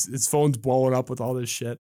 His phone's blowing up with all this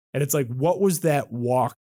shit. And it's what was that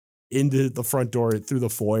walk into the front door through the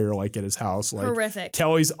foyer at his house? Horrific.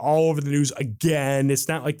 Kelly's all over the news again. It's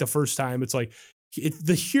not the first time. It's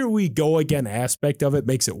the here we go again aspect of it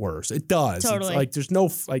makes it worse. It does. Totally. It's there's no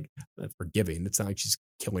forgiving. It's not like she's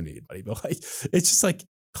killing anybody, but it's just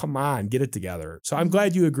come on, get it together. So I'm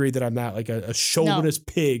glad you agree that I'm not a chauvinist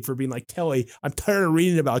pig for being Kelly, I'm tired of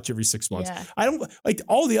reading about you every 6 months. Yeah. I don't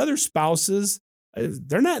all the other spouses.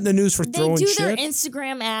 They're not in the news for throwing shit. They do their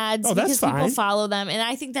Instagram ads because people follow them. And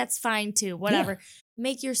I think that's fine too. Whatever. Yeah.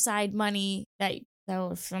 Make your side money that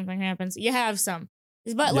if something happens, you have some.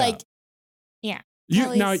 But yeah.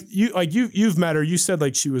 You've met her. You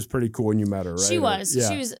said she was pretty cool when you met her, right? She was. Yeah.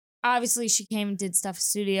 She was. Obviously, she came and did stuff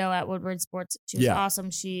studio at Woodward Sports. She was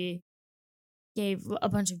awesome. She gave a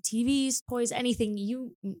bunch of TVs, toys,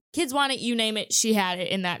 anything kids want it, you name it, she had it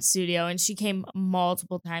in that studio. And she came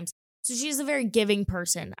multiple times. So she's a very giving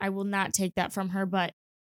person. I will not take that from her, but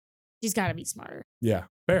she's got to be smarter. Yeah,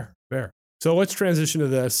 fair. So let's transition to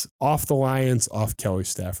this. Off the Lions, off Kelly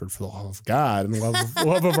Stafford, for the love of God and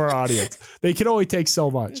love of our audience. They can only take so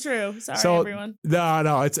much. True. Sorry, everyone.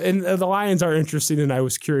 No. And the Lions are interesting, and I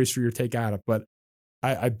was curious for your take on it, but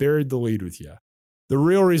I buried the lead with you. The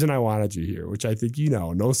real reason I wanted you here, which I think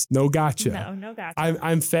no gotcha. No gotcha.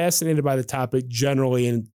 I'm fascinated by the topic generally,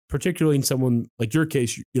 and particularly in someone like your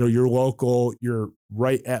case. You're local. You're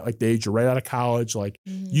right at the age. You're right out of college.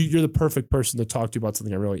 You're the perfect person to talk to about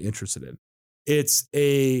something I'm really interested in. It's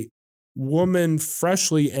a woman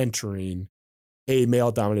freshly entering a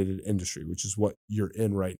male-dominated industry, which is what you're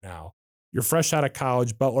in right now. you're fresh out of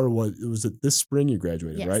college. Butler was it this spring you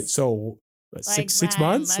graduated, Yes. right? So Like, six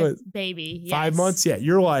months, my baby, 5 months. Yeah,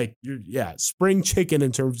 you're spring chicken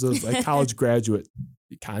in terms of like college graduate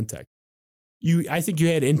context. I think you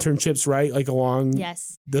had internships, right? Like along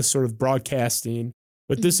this sort of broadcasting,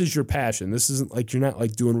 but this is your passion. This isn't like, you're not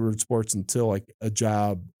like doing Woodward Sports until like a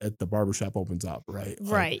job at the barbershop opens up, right?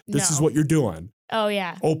 Right. This is what you're doing. Oh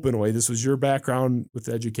yeah. Openly. This was your background with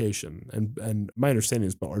education. And my understanding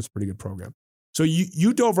is Butler's a pretty good program. So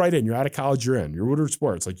you dove right in. You're out of college. You're in. You're Woodward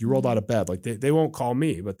Sports. Like you rolled out of bed. Like they won't call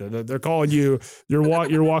me, but they're calling you. You're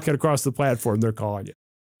walking across the platform. They're calling you.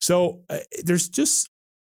 So there's just,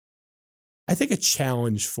 I think, a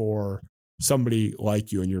challenge for somebody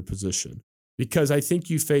like you in your position, because I think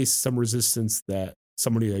you face some resistance that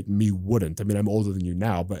somebody like me wouldn't. I mean, I'm older than you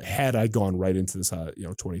now, but had I gone right into this,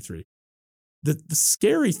 23, the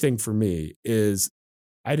scary thing for me is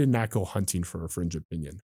I did not go hunting for a fringe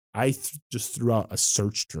opinion. I just threw out a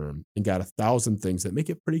search term and got 1,000 things that make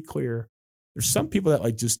it pretty clear. There's some people that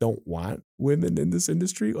like just don't want women in this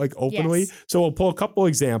industry, like openly. Yes. So we'll pull a couple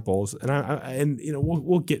examples, and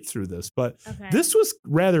we'll get through this. But this was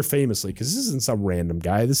rather famously, because this isn't some random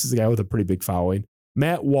guy. This is a guy with a pretty big following,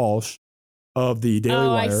 Matt Walsh of the Daily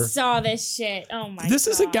Wire. I saw this shit. Oh my! This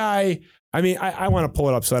is a guy. I mean, I want to pull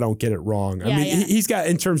it up so I don't get it wrong. He's got,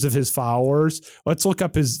 in terms of his followers, let's look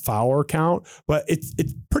up his follower count, but it's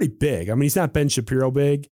pretty big. I mean, he's not Ben Shapiro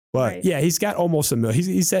big, but yeah, he's got almost 1 million.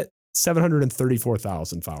 He's at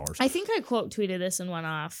 734,000 followers. I think I quote tweeted this and went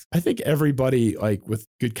off. I think everybody like with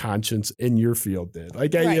good conscience in your field did.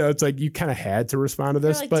 Like, it's like you kind of had to respond to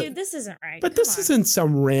this, but dude, this isn't right. But this isn't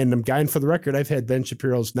some random guy. And for the record, I've had Ben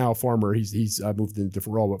Shapiro's now former, he's moved in a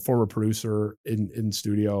different role, but former producer in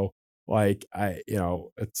studio. Like I've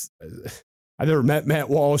never met Matt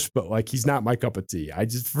Walsh, but like, he's not my cup of tea.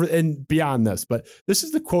 And beyond this, but this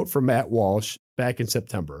is the quote from Matt Walsh back in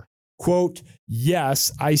September. Quote,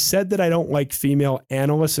 "Yes, I said that I don't like female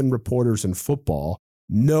analysts and reporters in football.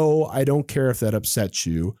 No, I don't care if that upsets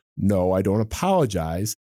you. No, I don't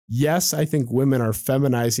apologize. Yes, I think women are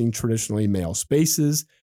feminizing traditionally male spaces.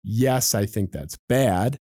 Yes, I think that's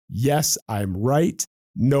bad. Yes, I'm right.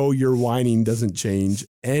 No, your whining doesn't change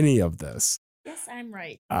any of this." Yes, I'm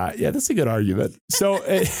right. Yeah, that's a good argument. So,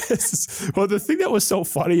 well, the thing that was so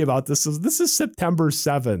funny about this is September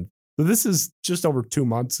 7th. So this is just over 2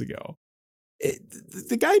 months ago.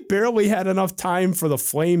 The guy barely had enough time for the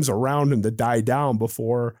flames around him to die down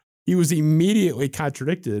before he was immediately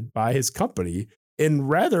contradicted by his company in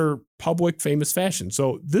rather public, famous fashion.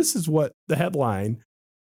 So this is what the headline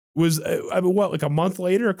was. Like a month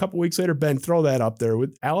later, a couple weeks later, Ben, throw that up there,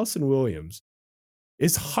 with Allison Williams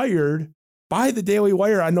is hired by the Daily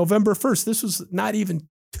Wire on November 1st. This was not even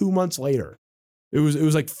 2 months later. It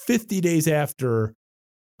was like 50 days after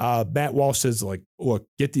Matt Walsh says, like, look,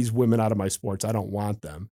 get these women out of my sports. I don't want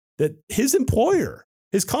them. That his employer,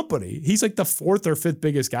 his company, he's like the 4th or 5th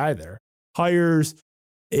biggest guy there, hires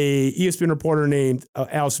a ESPN reporter named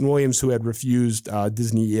Allison Williams, who had refused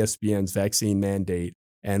Disney ESPN's vaccine mandate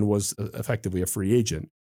and was effectively a free agent.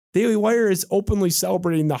 Daily Wire is openly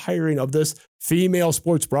celebrating the hiring of this female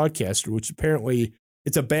sports broadcaster, which apparently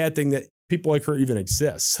it's a bad thing that people like her even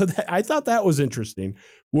exist. So I thought that was interesting.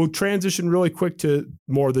 We'll transition really quick to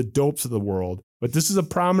more of the dopes of the world, but this is a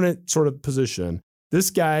prominent sort of position. This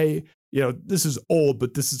guy, this is old,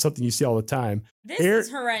 but this is something you see all the time. This is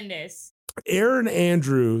horrendous. Erin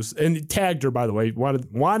Andrews, and tagged her, by the way,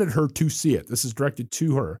 wanted her to see it. This is directed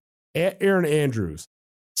to her. Erin Andrews,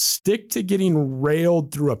 stick to getting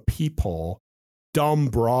railed through a peephole, dumb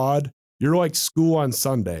broad. You're like school on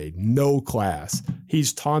Sunday, no class.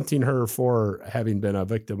 He's taunting her for having been a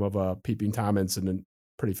victim of a peeping Tom incident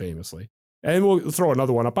pretty famously. And we'll throw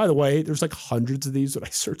another one up. By the way, there's like hundreds of these when I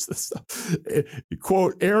search this stuff.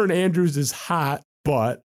 Quote, Erin Andrews is hot,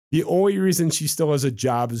 but the only reason she still has a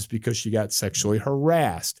job is because she got sexually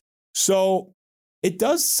harassed. So it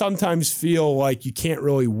does sometimes feel like you can't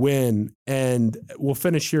really win. And we'll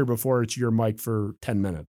finish here before it's your mic for 10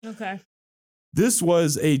 minutes. Okay. This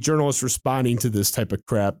was a journalist responding to this type of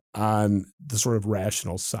crap on the sort of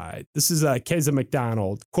rational side. This is Keza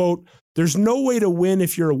McDonald. Quote, "There's no way to win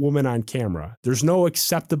if you're a woman on camera. There's no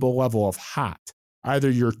acceptable level of hot. Either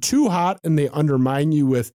you're too hot and they undermine you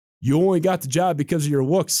with, you only got the job because of your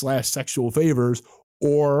looks / sexual favors,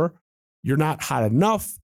 or you're not hot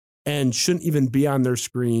enough and shouldn't even be on their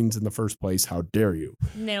screens in the first place. How dare you?"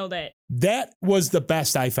 Nailed it. That was the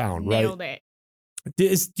best I found, right? Nailed it.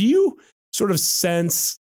 Do you sort of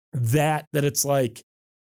sense that it's like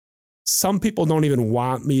some people don't even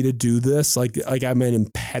want me to do this, like I'm an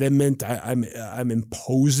impediment, I'm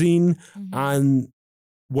imposing on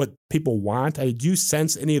what people want? Do you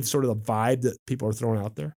sense any of sort of the vibe that people are throwing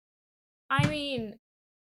out there? I mean,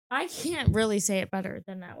 I can't really say it better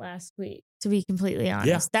than that last tweet, to be completely honest.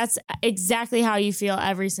 Yeah. That's exactly how you feel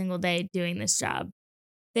every single day doing this job.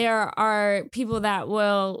 There are people that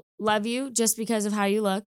will love you just because of how you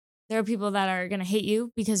look. There are people that are going to hate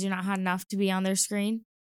you because you're not hot enough to be on their screen.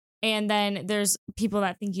 And then there's people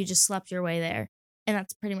that think you just slept your way there. And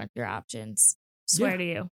that's pretty much your options. Swear to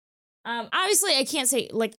you. Obviously, I can't say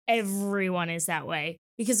like everyone is that way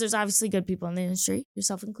because there's obviously good people in the industry,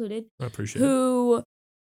 yourself included, I appreciate who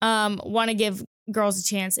want to give girls a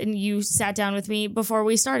chance. And you sat down with me before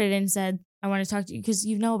we started and said, I want to talk to you because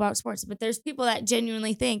you know about sports. But there's people that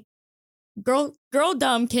genuinely think girl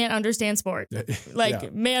dumb can't understand sport.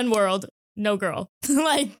 Like man world, no girl.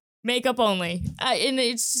 Like makeup only. And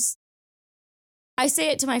it's just, I say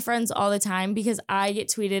it to my friends all the time because I get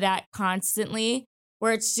tweeted at constantly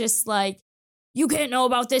where it's just like, you can't know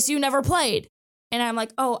about this. You never played. And I'm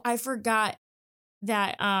like, oh, I forgot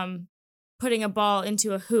that putting a ball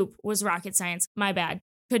into a hoop was rocket science. My bad.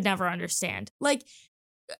 Could never understand. Like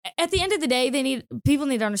at the end of the day, people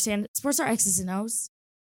need to understand sports are X's and O's,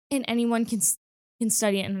 and anyone can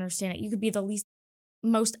study it and understand it. You could be the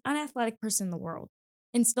most unathletic person in the world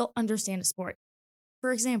and still understand a sport.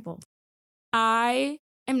 For example, I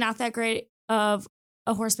am not that great of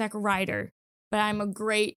a horseback rider, but I'm a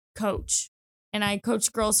great coach. And I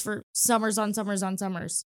coach girls for summers on summers on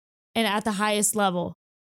summers and at the highest level.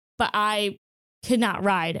 But I could not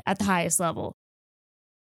ride at the highest level.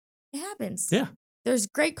 It happens. Yeah. There's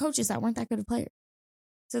great coaches that weren't that good of players.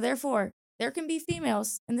 So therefore, there can be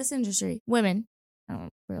females in this industry, women, I don't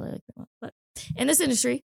really like them, but in this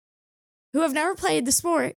industry, who have never played the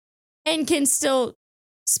sport and can still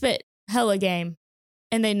spit hella game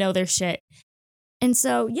and they know their shit. And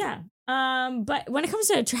so, yeah. But when it comes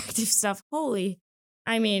to attractive stuff,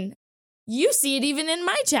 I mean, you see it even in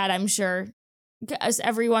my chat, I'm sure. Because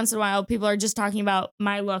every once in a while, people are just talking about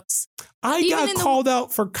my looks. I Even got called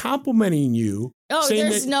out for complimenting you. Oh,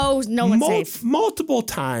 there's no one safe. Multiple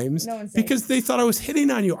times No one's safe. because they thought I was hitting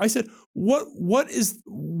on you. I said, what's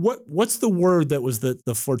the word that was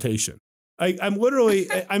the flirtation? I'm literally,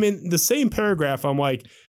 I'm in the same paragraph. I'm like,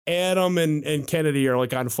 Adam and Kennedy are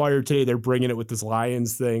like on fire today. They're bringing it with this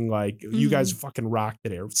Lions thing. Like, you guys fucking rock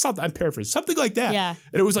today or something. I'm paraphrasing, something like that. Yeah.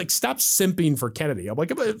 And it was like, stop simping for Kennedy. I'm like,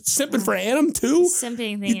 am I simping for Adam too?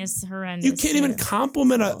 Simping thing is horrendous. You can't even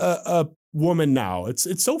compliment a woman now.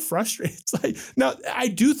 It's so frustrating. It's like, now I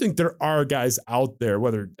do think there are guys out there,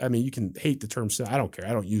 you can hate the term. I don't care.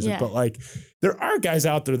 I don't use it, but like there are guys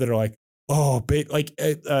out there that are like, oh, like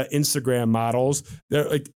Instagram models. They're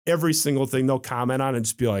like every single thing they'll comment on and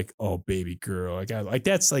just be like, oh, baby girl. Like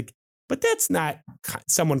that's like, but that's not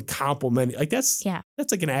someone complimenting. Like that's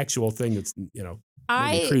like an actual thing that's,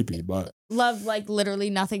 maybe creepy, but love like literally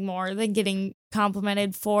nothing more than getting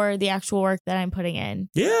complimented for the actual work that I'm putting in.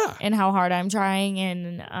 Yeah. And how hard I'm trying.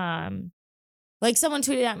 And like someone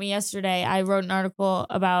tweeted at me yesterday, I wrote an article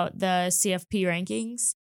about the CFP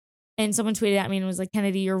rankings. And someone tweeted at me and was like,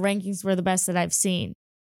 Kennedy, your rankings were the best that I've seen.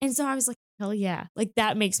 And so I was like, hell yeah. Like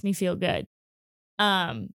that makes me feel good.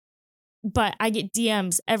 But I get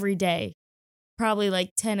DMs every day, probably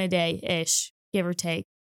like 10 a day-ish, give or take.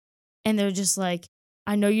 And they're just like,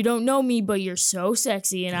 I know you don't know me, but you're so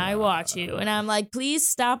sexy and I watch you. And I'm like, please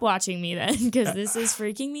stop watching me then because this is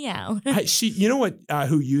freaking me out. You know what,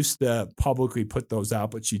 who used to publicly put those out,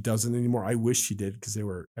 but she doesn't anymore. I wish she did because they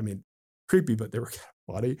were, creepy, but they were kind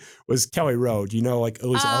of funny, was Kelly Rowe. Do you know, like,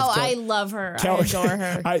 I love her. I adore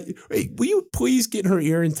her. Will you please get in her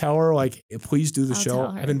ear and tell her, like, please do the show?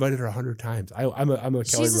 I've invited her 100 times. I'm a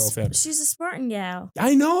Kelly Rowe fan. She's a Spartan gal.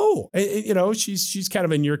 I know. She's kind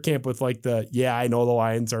of in your camp with like I know the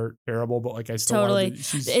Lions are terrible, but like I still totally.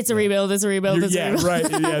 It's a rebuild. It's a rebuild. It's a rebuild. Right.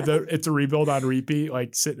 Yeah, it's a rebuild on repeat.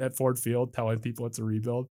 Like sitting at Ford Field telling people it's a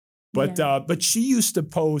rebuild. But she used to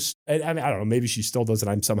post, and I don't know, maybe she still does it.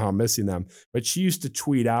 I'm somehow missing them. But she used to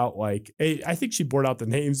tweet out like, I think she blurred out the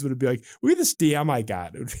names, but it'd be like, look at this DM I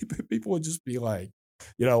got. People would just be like,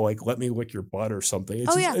 like, let me lick your butt or something.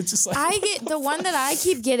 It's just like, I get the one that I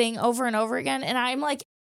keep getting over and over again. And I'm like,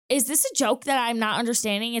 is this a joke that I'm not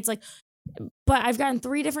understanding? It's like, but I've gotten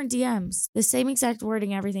 3 different DMs, the same exact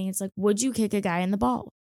wording, everything. It's like, would you kick a guy in the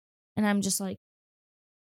ball? And I'm just like,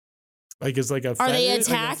 it's like are they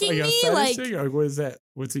attacking me? Like, or what is that?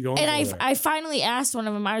 What's he going for? And I finally asked one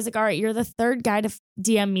of them. I was like, all right, you're the 3rd guy to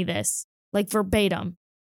DM me this, like verbatim.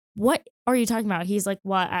 What are you talking about? He's like,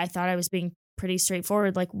 what? I thought I was being pretty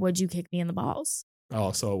straightforward. Like, would you kick me in the balls?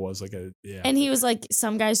 Oh, so it was like And he was like,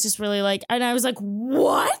 some guys just really like, and I was like,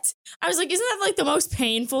 what? I was like, isn't that like the most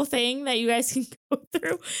painful thing that you guys can go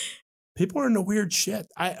through? People are into weird shit.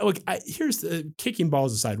 Here's the kicking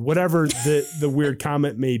balls aside, whatever the weird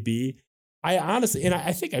comment may be. I honestly, and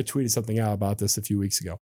I think I tweeted something out about this a few weeks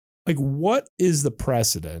ago. Like, what is the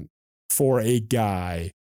precedent for a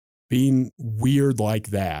guy being weird like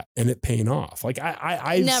that and it paying off? Like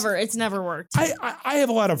it's never worked. I have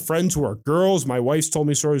a lot of friends who are girls. My wife's told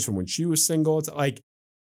me stories from when she was single. It's like,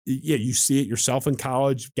 yeah, you see it yourself in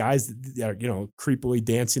college, guys that are, creepily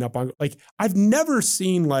dancing up on, like, I've never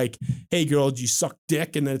seen like, hey girl, did you suck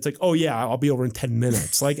dick? And then it's like, oh yeah, I'll be over in 10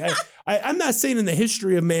 minutes. Like I'm not saying in the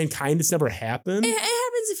history of mankind, it's never happened. It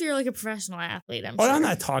happens if you're like a professional athlete, I'm But sure. I'm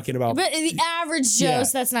not talking about. But the average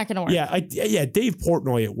Joe's, that's not going to work. Yeah, Dave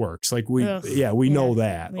Portnoy, it works. Like we know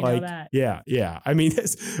that. We know that. Yeah. I mean,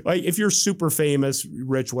 it's like if you're super famous,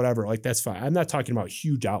 rich, whatever, like that's fine. I'm not talking about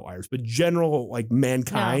huge outliers, but general like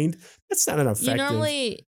mankind, that's not an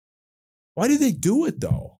effective. Why do they do it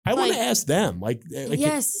though? I want to ask them. Like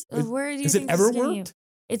yes, where do you has think it ever this is getting worked? you?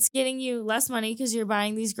 It's getting you less money because you're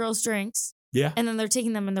buying these girls drinks. Yeah. And then they're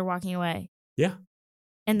taking them and they're walking away. Yeah.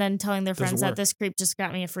 And then telling their friends Doesn't work. that this creep just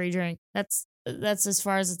got me a free drink. That's as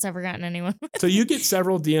far as it's ever gotten anyone. So you get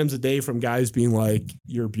several DMs a day from guys being like,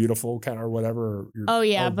 you're beautiful, kind of, or whatever. Or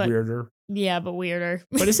but weirder. Yeah, but weirder.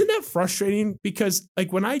 But isn't that frustrating? Because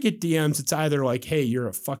like when I get DMs, it's either like, hey, you're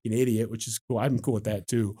a fucking idiot, which is cool. I'm cool with that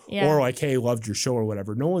too. Yeah. Or like, hey, loved your show or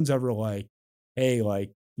whatever. No one's ever like, hey,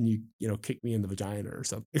 like, can you kick me in the vagina or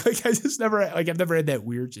something? Like I've never had that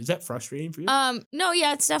weird. Is that frustrating for you? No,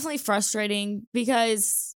 yeah, it's definitely frustrating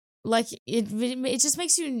because like it just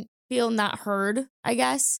makes you feel not heard, I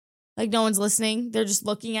guess. Like no one's listening. They're just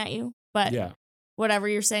looking at you. But whatever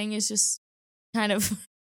you're saying is just kind of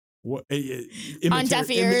on deaf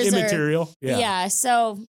ears. Immaterial. Yeah.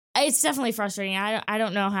 So it's definitely frustrating. I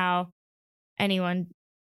don't know how anyone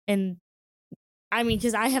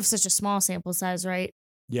because I have such a small sample size, right?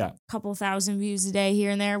 Yeah. A couple thousand views a day here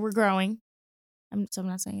and there. We're growing. I'm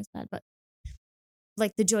not saying it's bad, but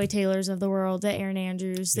like the Joy Taylors of the world, the Aaron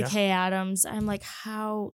Andrews, the Kay Adams. I'm like,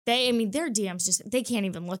 how their DMs they can't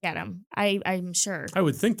even look at them. I'm sure. I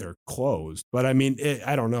would think they're closed, but I mean,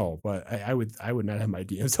 I don't know, but I would not have my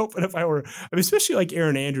DMs open if I were, especially like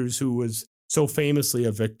Aaron Andrews, who was so famously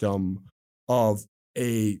a victim of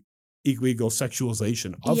a illegal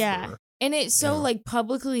sexualization of her. And it like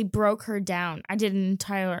publicly broke her down. I did an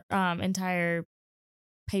entire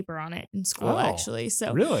paper on it in school, actually.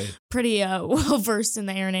 So really pretty well versed in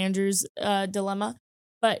the Aaron Andrews dilemma.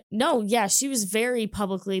 But no, yeah, she was very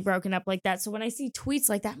publicly broken up like that. So when I see tweets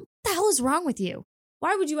like that, what the hell is wrong with you?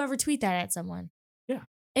 Why would you ever tweet that at someone? Yeah.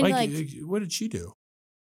 And like what did she do?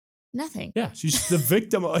 Nothing. Yeah, she's the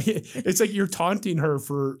victim. It's like you're taunting her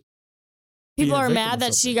for. People are mad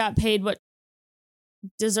that she got paid what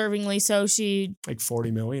deservingly so. She like 40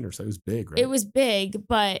 million or so. It was big, right? It was big,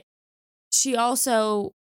 but she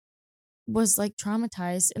also was like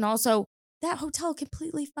traumatized, and also that hotel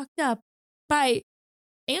completely fucked up by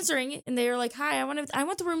answering it, and they were like, "Hi, I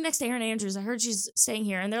want the room next to Aaron Andrews. I heard she's staying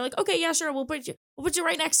here." And they're like, "Okay, yeah, sure. We'll put you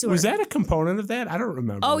right next to her." Was that a component of that? I don't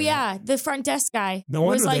remember. Oh that. Yeah, the front desk guy. No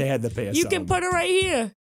wonder they had to pay us. You can put her right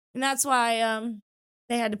here, and that's why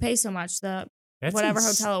they had to pay so much. Whatever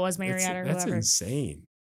hotel it was, Marriott or whoever. That's insane.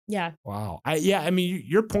 Yeah. Wow. I mean,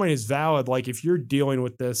 your point is valid. Like if you're dealing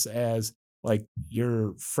with this as like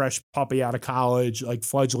your fresh puppy out of college, like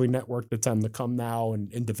fledgling network that's on the come now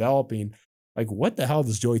and developing, like what the hell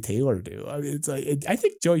does Joy Taylor do? I mean, it's like I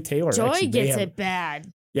think Joy Taylor gets it bad.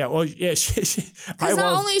 Yeah. Well, yeah. Because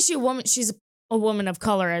not only is she a woman, she's a woman of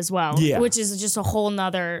color as well. Yeah. Which is just a whole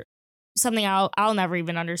nother something I'll never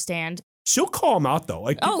even understand. She'll call him out though.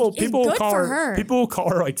 Like people will call her. People will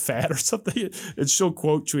call her like fat or something, and she'll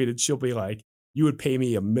quote tweet it. She'll be like, "You would pay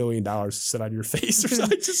me $1 million to sit on your face," or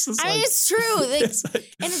something. It's true.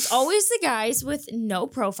 And it's always the guys with no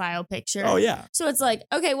profile picture. Oh yeah. So it's like,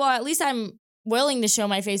 okay, well, at least I'm willing to show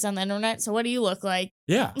my face on the internet. So what do you look like?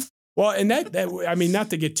 Yeah. Well, and that I mean,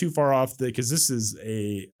 not to get too far off because this is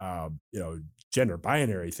a gender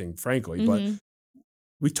binary thing, frankly, but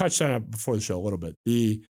we touched on it before the show a little bit.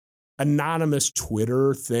 The anonymous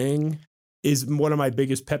Twitter thing is one of my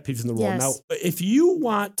biggest pet peeves in the world. Yes. Now, if you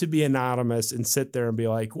want to be anonymous and sit there and be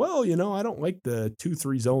like, well, I don't like the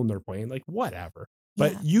 2-3 zone they're playing, like whatever.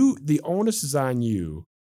 But the onus is on you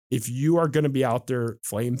if you are going to be out there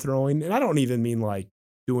flame throwing. And I don't even mean like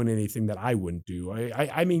doing anything that I wouldn't do.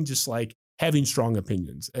 I mean just like having strong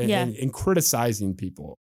opinions and criticizing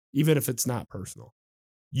people, even if it's not personal.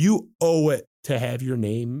 You owe it to have your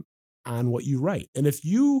name on what you write. And if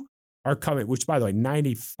you are coming, which by the way,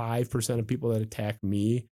 95% of people that attack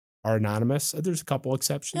me are anonymous. There's a couple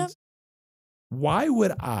exceptions. Yep. Why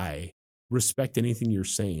would I respect anything you're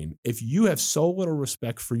saying if you have so little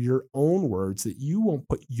respect for your own words that you won't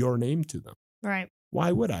put your name to them? Right.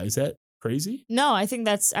 Why would I? Is that crazy? No, I think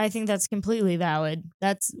that's completely valid.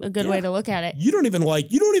 That's a good way to look at it. You don't even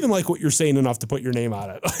like what you're saying enough to put your name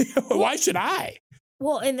on it. Why should I?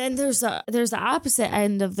 Well, and then there's the opposite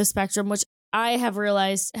end of the spectrum, which I have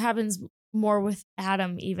realized happens more with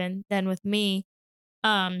Adam even than with me.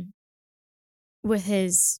 With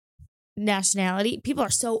his nationality, people are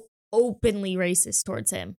so openly racist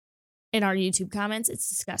towards him in our YouTube comments. It's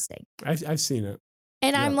disgusting. I've seen it.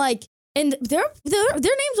 And I'm like, and their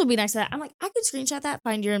names will be next to that. I'm like, I could screenshot that,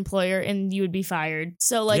 find your employer, and you would be fired.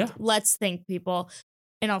 So let's think, people.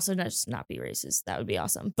 And also just not be racist. That would be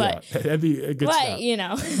awesome. But that'd be a good step. you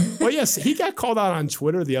know. Well, yes, he got called out on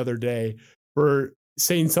Twitter the other day for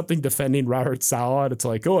saying something defending Robert Saleh. And it's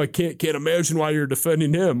like, oh, I can't imagine why you're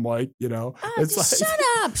defending him. Like, you know, it's like, shut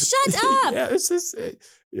up. Yeah, it's just,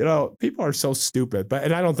 you know, people are so stupid.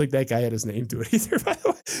 And I don't think that guy had his name to it either, by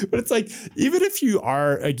the way. But it's like, even if you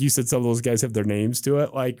are, like you said, some of those guys have their names to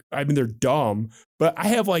it. Like, I mean, they're dumb, but I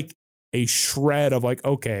have like a shred of like,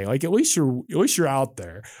 okay, like at least you're out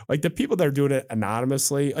there. Like the people that are doing it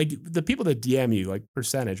anonymously, like the people that DM you, like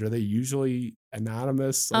percentage, are they usually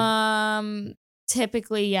anonymous? Like,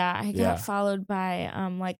 typically, yeah. I got followed by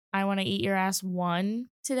like I want to eat your ass 1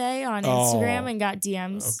 today on Instagram and got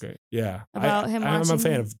DMs. Okay, yeah. About him. I'm a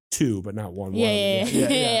fan of 2, but not 1.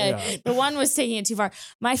 Yeah. The 1 was taking it too far.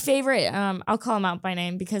 My favorite, I'll call him out by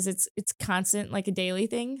name because it's constant, like a daily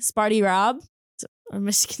thing. Sparty Rob, a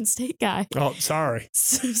Michigan State guy. Oh, sorry.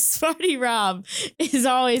 Sparty Rob is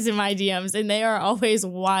always in my DMs, and they are always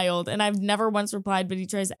wild. And I've never once replied, but he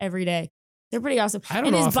tries every day. They're pretty awesome. I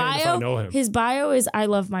don't know if I know him. His bio is I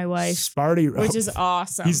love my wife. Sparty Rob. Which is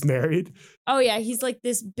awesome. He's married? Oh, yeah. He's like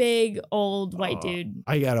this big, old white dude.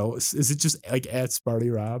 Is it just like at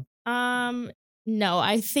Sparty Rob? No,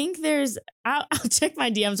 I think I'll check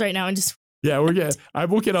my DMs right now and just. Yeah,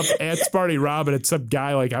 I'm looking up at Sparty Rob, and it's some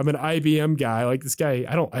guy, like I'm an IBM guy. Like this guy,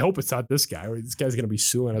 I hope it's not this guy. Or this guy's going to be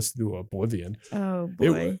suing us to oblivion. Oh,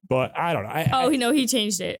 boy. But I don't know. He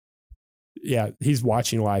changed it. Yeah, he's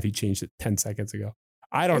watching live. He changed it 10 seconds ago.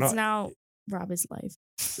 I don't know. It's now Rob is live.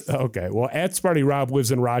 Okay. Well, at Sparty Rob lives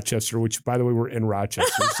in Rochester, which, by the way, we're in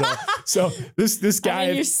Rochester. So this guy,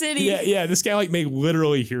 in your city. Yeah. This guy like may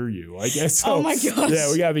literally hear you. Like, so, oh my gosh.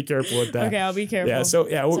 Yeah, we gotta be careful with that. Okay, I'll be careful. Yeah. So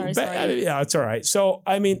yeah, sorry. Yeah, it's all right. So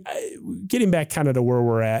I mean, getting back kind of to where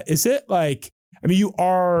we're at, is it like? I mean, you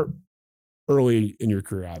are early in your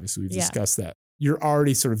career. Obviously, we've discussed that. You're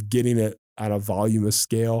already sort of getting it on a voluminous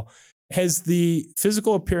scale. Has the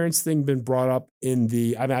physical appearance thing been brought up in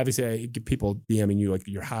the, I mean, obviously I get people DMing you like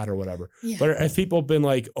you're hot or whatever, but have people been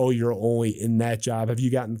like, oh, you're only in that job? Have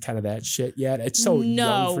you gotten kind of that shit yet? It's so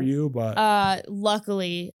young for you, but.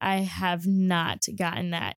 Luckily I have not gotten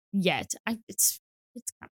that yet. It's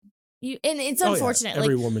coming. And it's unfortunate.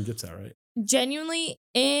 Every woman gets that, right? Genuinely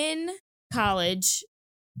in college,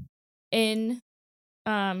 in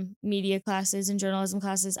media classes and journalism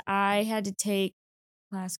classes, I had to take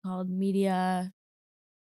class called media,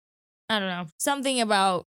 I don't know, something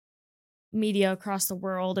about media across the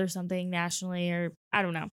world or something nationally, or I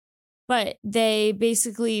don't know. But they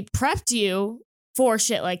basically prepped you for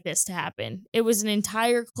shit like this to happen. It was an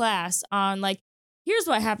entire class on like, here's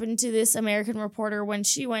what happened to this American reporter when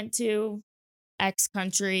she went to X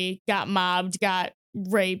country, got mobbed, got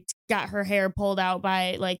raped, got her hair pulled out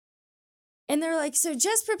by like. And they're like, so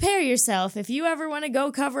just prepare yourself. If you ever want to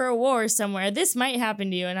go cover a war somewhere, this might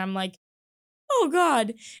happen to you. And I'm like, oh,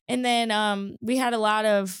 God. And then we had a lot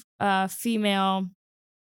of female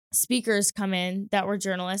speakers come in that were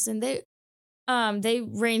journalists. And they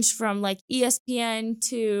ranged from like ESPN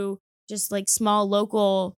to just like small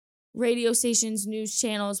local radio stations, news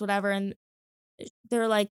channels, whatever. And they're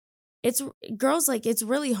like, it's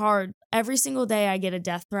really hard. Every single day I get a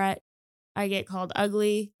death threat. I get called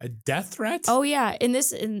ugly. A death threat? Oh, yeah.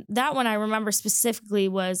 And that one I remember specifically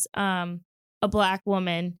was a black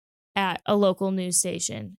woman at a local news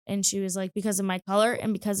station. And she was like, because of my color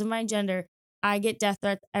and because of my gender, I get death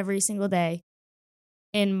threats every single day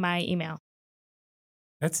in my email.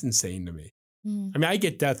 That's insane to me. Mm-hmm. I mean, I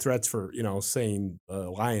get death threats for, saying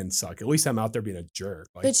Lions suck. At least I'm out there being a jerk.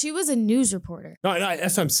 Like, but she was a news reporter. No,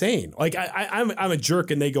 that's what I'm saying. Like, I'm a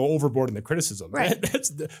jerk and they go overboard in the criticism. Right.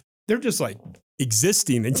 They're just like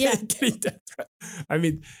existing and getting death threats. I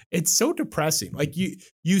mean, it's so depressing. Like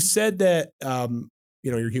you said that,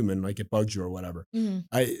 you're human, like it bugs you or whatever. Mm-hmm.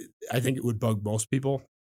 I think it would bug most people.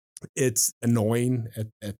 it's annoying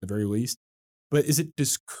at the very least. But is it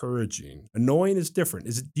discouraging? Annoying is different.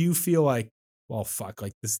 Do you feel like, well, fuck,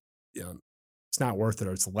 like this, it's not worth it,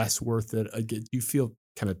 or it's less worth it? Do you feel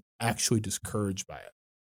kind of actually discouraged by it?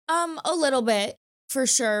 A little bit, for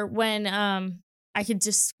sure. When I could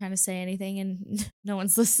just kind of say anything and no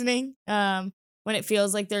one's listening. When it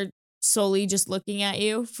feels like they're solely just looking at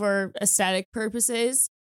you for aesthetic purposes.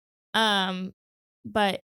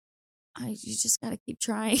 But you just gotta keep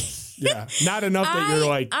trying. Yeah, not enough that you're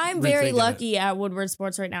like. I'm very lucky at Woodward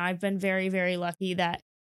Sports right now. I've been very, very lucky that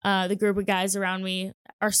the group of guys around me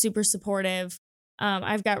are super supportive.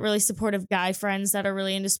 I've got really supportive guy friends that are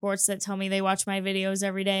really into sports that tell me they watch my videos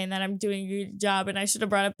every day and that I'm doing a good job and I should have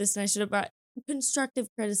brought up this and I should have brought constructive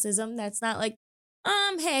criticism. That's not like,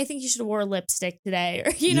 hey, I think you should have wore lipstick today,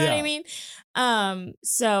 or you know what I mean?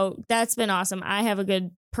 So that's been awesome. I have a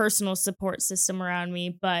good personal support system around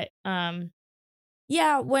me, but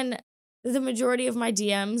yeah, when the majority of my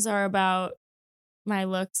DMs are about my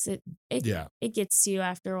looks, it gets to you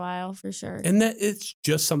after a while, for sure. And that it's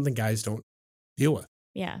just something guys don't deal with.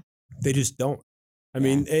 Yeah. They just don't. I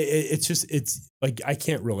mean, it's like, I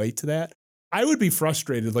can't relate to that. I would be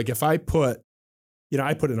frustrated. Like if I put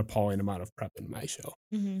an appalling amount of prep in my show.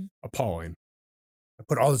 Mm-hmm. Appalling. I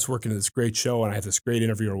put all this work into this great show and I have this great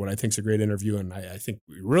interview, or what I think is a great interview. And I think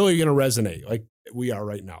we're really going to resonate like we are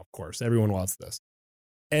right now. Of course, everyone loves this.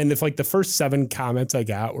 And if like the first 7 comments I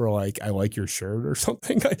got were like, I like your shirt or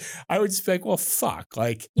something, I would just be like, well, fuck.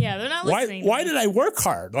 Like, yeah, they're not listening. Why did I work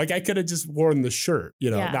hard? Like I could have just worn the shirt,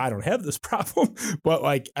 Now I don't have this problem, but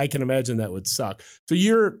like, I can imagine that would suck. So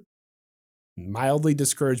you're mildly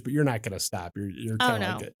discouraged, but you're not going to stop. You're kind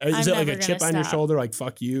of is it like a chip on your shoulder? Like,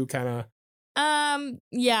 fuck you kind of.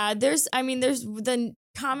 Yeah, there's the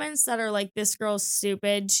comments that are like, this girl's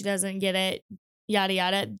stupid, she doesn't get it, yada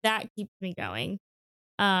yada. That keeps me going.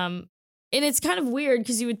 And it's kind of weird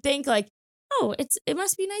because you would think like, oh, it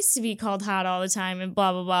must be nice to be called hot all the time and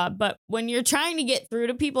blah blah blah. But when you're trying to get through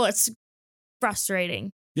to people, it's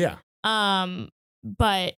frustrating. Yeah.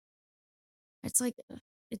 But it's like,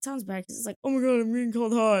 it sounds bad because it's like, oh my God, I'm being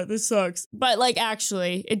called hot. This sucks. But like,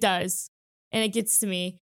 actually, it does. And it gets to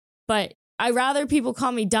me. But I rather people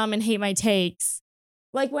call me dumb and hate my takes.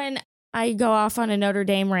 Like when I go off on a Notre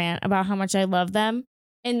Dame rant about how much I love them,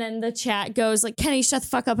 and then the chat goes like, Kenny, shut the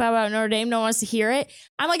fuck up about Notre Dame. No one wants to hear it.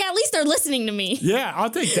 I'm like, at least they're listening to me. Yeah,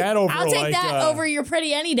 I'll take that over. I'll take that over you're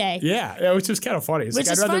pretty any day. Yeah, which is kind of funny. It's which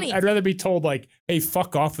like, is funny. I'd rather be told like, hey,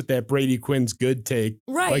 fuck off with that Brady Quinn's good take.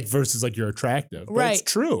 Right. Like versus like you're attractive. But right.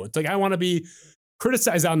 It's true. It's like, I want to be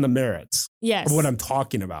criticized on the merits. Yes. Of what I'm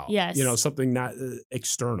talking about. Yes. Something not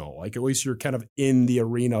external. Like at least you're kind of in the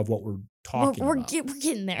arena of what we're talking about. We're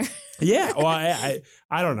getting there. Yeah. Well,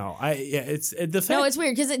 I don't know. It's the fact. No, it's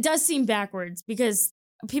weird because it does seem backwards because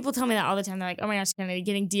people tell me that all the time. They're like, oh my gosh, Kennedy,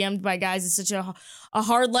 getting DM'd by guys is such a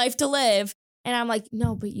hard life to live. And I'm like,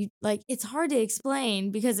 no, but you like, it's hard to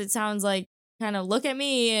explain because it sounds like kind of look at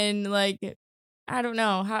me and like, I don't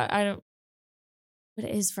know how, but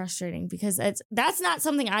it is frustrating because that's not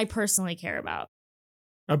something I personally care about.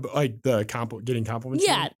 Like the getting compliments?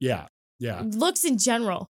 Yeah. Yeah. Looks in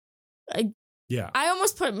general. Yeah. I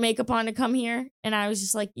almost put makeup on to come here and I was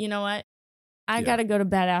just like, you know what? I got to go to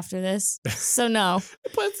bed after this. So no.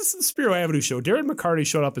 But this is the Spiro Avenue show. Darren McCarty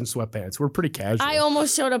showed up in sweatpants. We're pretty casual. I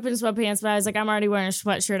almost showed up in sweatpants, but I was like, I'm already wearing a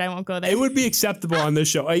sweatshirt. I won't go there. It would be acceptable on this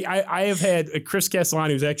show. I have had Chris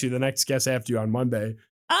Castellani, who's actually the next guest after you on Monday.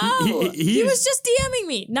 Oh, he was just DMing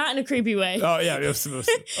me, not in a creepy way. Oh, yeah.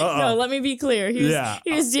 No, let me be clear. He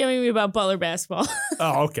was DMing me about Butler basketball.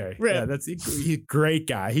 Oh, okay. Rip. Yeah, he's a great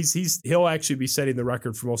guy. He'll actually be setting the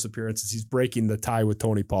record for most appearances. He's breaking the tie with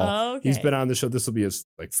Tony Paul. Oh, okay. He's been on the show. This will be his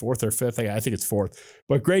like 4th or 5th. I think it's 4th.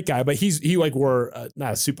 But great guy. But he like wore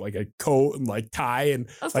not a suit, like a coat and like tie and.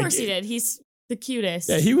 Of course he did. He's the cutest.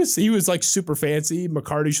 Yeah, he was like super fancy.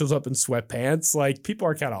 McCarty shows up in sweatpants. Like people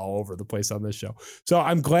are kind of all over the place on this show. So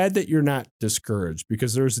I'm glad that you're not discouraged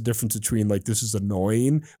because there's a difference between like this is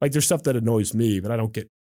annoying. Like there's stuff that annoys me, but I don't get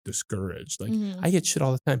discouraged. Like I get shit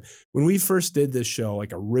all the time. When we first did this show,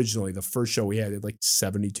 like originally the first show we had like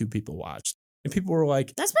 72 people watched. And people were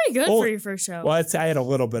like, that's pretty good for your first show. Well, I had a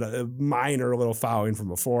little bit of a little following from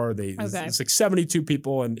before. It's like 72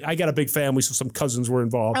 people, and I got a big family, so some cousins were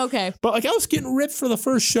involved. Okay. But like I was getting ripped for the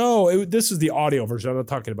first show. This is the audio version. I'm not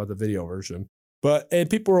talking about the video version. And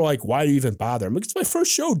people were like, why do you even bother? I'm like, it's my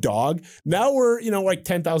first show, dog. Now we're, like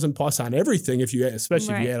 10,000 plus on everything,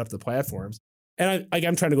 especially if you add up the platforms. And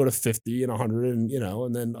I'm trying to go to 50 and 100 and,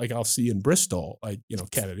 and then like I'll see you in Bristol, like,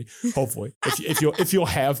 Kennedy, hopefully, if you'll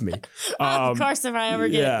have me. Of course, if I ever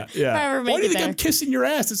get if I ever make Why do you it think there. I'm kissing your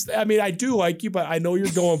ass? I do like you, but I know you're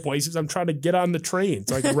going places. I'm trying to get on the train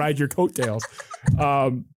so I can ride your coattails.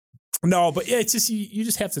 No, but yeah, it's just, you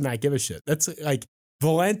just have to not give a shit. That's like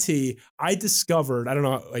Valenti. I discovered, I don't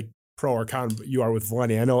know, like pro or con you are with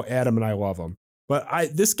Valenti. I know Adam and I love him.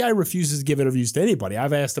 But this guy refuses to give interviews to anybody.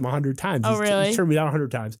 I've asked him 100 times. Oh, really? He's turned me down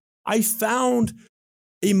 100 times. I found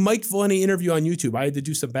a Mike Valenti interview on YouTube. I had to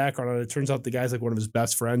do some background on it. It turns out the guy's like one of his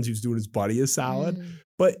best friends who's doing his buddy is solid.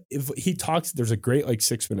 But if he talks, there's a great like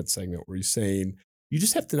 6-minute segment where he's saying, you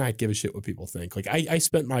just have to not give a shit what people think. Like I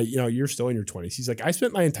spent my, you're still in your 20s. He's like, I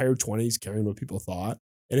spent my entire 20s caring what people thought.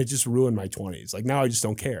 And it just ruined my 20s. Like now I just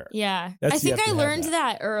don't care. Yeah. I think I learned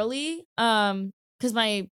that early because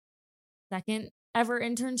my second ever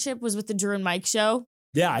internship was with the Drew and Mike show.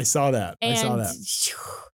 Yeah, I saw that. And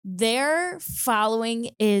their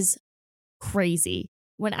following is crazy.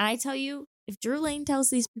 When I tell you, if Drew Lane tells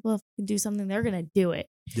these people to do something, they're going to do it.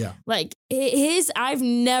 Yeah. Like I've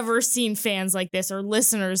never seen fans like this or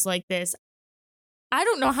listeners like this. I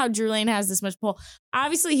don't know how Drew Lane has this much pull.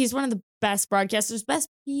 Obviously, he's one of the best broadcasters, best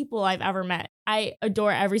people I've ever met. I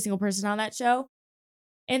adore every single person on that show.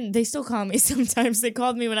 And they still call me sometimes. They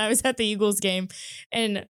called me when I was at the Eagles game.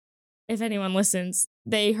 And if anyone listens,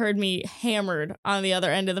 they heard me hammered on the other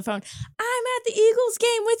end of the phone. I'm at the Eagles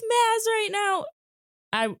game with Maz right now.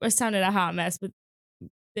 I sounded a hot mess, but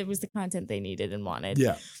it was the content they needed and wanted.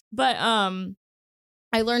 Yeah. But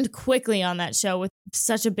I learned quickly on that show with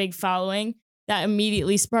such a big following that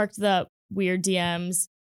immediately sparked the weird DMs.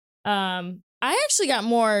 I actually got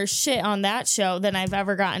more shit on that show than I've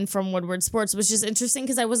ever gotten from Woodward Sports, which is interesting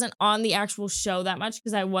because I wasn't on the actual show that much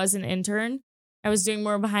because I was an intern. I was doing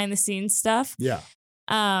more behind the scenes stuff. Yeah.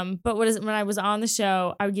 But when I was on the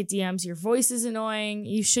show, I would get DMs. Your voice is annoying.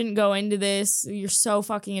 You shouldn't go into this. You're so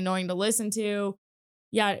fucking annoying to listen to.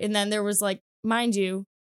 Yeah. And then there was like, mind you,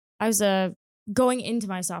 I was going into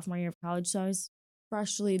my sophomore year of college. So I was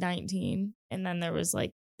freshly 19. And then there was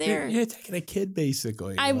like, You're taking a kid,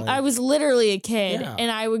 basically. I was literally a kid, Yeah.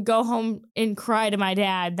 and I would go home and cry to my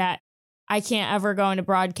dad that I can't ever go into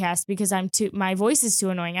broadcast because my voice is too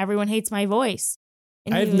annoying. Everyone hates my voice.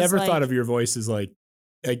 And I've never thought of your voice as like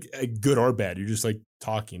good or bad. You're just like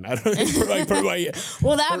talking. I don't know.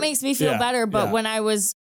 Well, that makes me feel better. But when I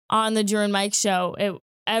was on the Drew and Mike show,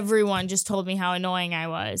 everyone just told me how annoying I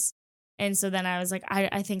was. And so then I was like,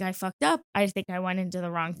 I think I fucked up. I think I went into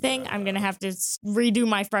the wrong thing. I'm going to have to redo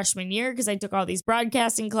my freshman year because I took all these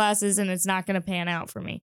broadcasting classes and it's not going to pan out for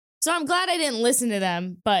me. So I'm glad I didn't listen to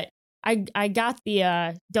them, but I got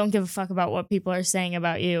the don't give a fuck about what people are saying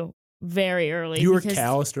about you very early. You were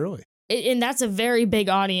calloused early. And that's a very big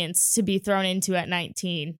audience to be thrown into at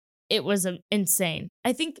 19. It was insane.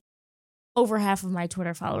 I think over half of my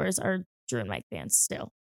Twitter followers are Drew and Mike fans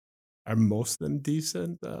still. Are most of them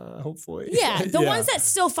decent, hopefully? Yeah, the ones that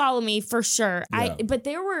still follow me for sure. Yeah. But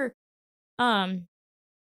there were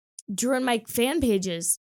Drew and Mike fan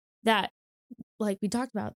pages that, like we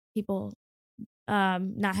talked about, people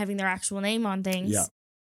not having their actual name on things. Yeah.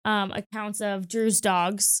 Accounts of Drew's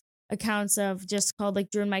dogs, accounts of just called like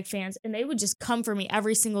Drew and Mike fans, and they would just come for me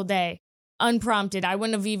every single day, unprompted. I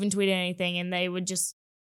wouldn't have even tweeted anything, and they would just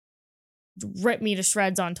rip me to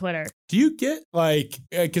shreds on Twitter. Do you get like,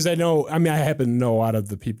 because I happen to know a lot of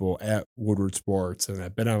the people at Woodward Sports and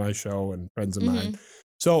I've been on my show and friends of mine.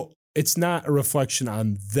 So it's not a reflection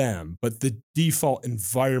on them, but the default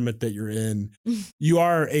environment that you're in, you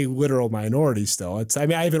are a literal minority still. I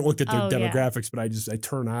haven't looked at their demographics, but I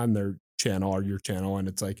turn on their channel or your channel and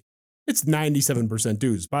it's like, it's 97%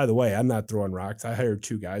 dudes. By the way, I'm not throwing rocks. I hired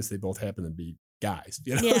 2 guys. They both happen to be guys,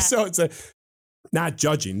 Yeah. So it's not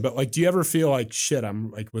judging, but like, do you ever feel like shit, I'm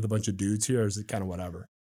like with a bunch of dudes here, or is it kind of whatever?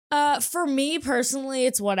 For me personally,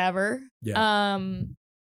 it's whatever. Yeah.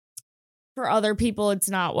 For other people, it's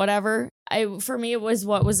not whatever. For me, it was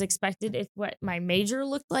what was expected. It's what my major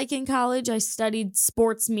looked like in college. I studied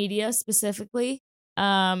sports media specifically.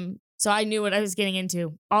 So I knew what I was getting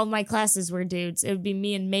into. All of my classes were dudes. It would be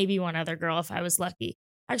me and maybe one other girl if I was lucky.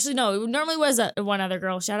 Actually, no, it normally was one other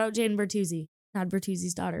girl. Shout out Jane Bertuzzi. Todd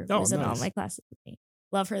Bertuzzi's daughter, who's in all my classes with me.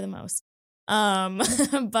 Love her the most.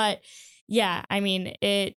 But yeah, I mean,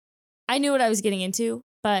 I knew what I was getting into,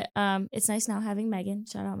 but it's nice now having Megan.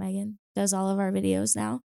 Shout out Megan. Does all of our videos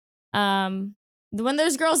now. When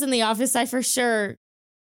there's girls in the office, I for sure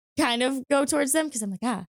kind of go towards them because I'm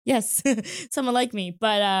like, yes, someone like me.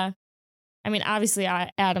 But I mean, obviously,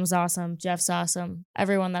 Adam's awesome. Jeff's awesome.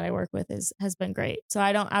 Everyone that I work with has been great. So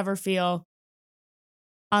I don't ever feel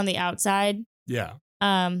on the outside Yeah.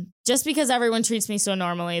 Just because everyone treats me so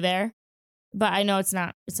normally there. But I know it's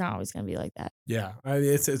not always going to be like that. Yeah. I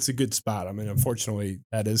mean, it's a good spot. I mean, unfortunately,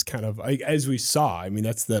 that is kind of, as we saw, I mean,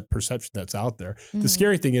 that's the perception that's out there. Mm-hmm. The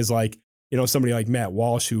scary thing is like, somebody like Matt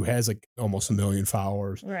Walsh, who has like almost 1 million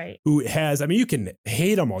followers, right? Who has, I mean, you can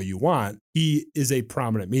hate him all you want. He is a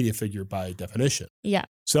prominent media figure by definition. Yeah.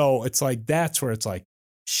 So it's like, that's where it's like,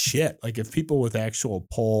 shit. Like if people with actual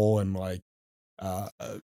poll and like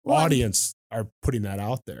audience are putting that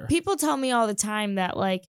out there. People tell me all the time that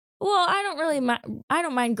like, well, I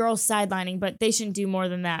don't mind girls sidelining, but they shouldn't do more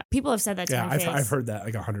than that. People have said that to my face. I've heard that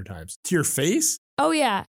like 100 times. To your face? Oh,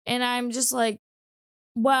 yeah. And I'm just like,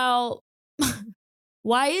 well,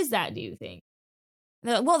 why is that, do you think?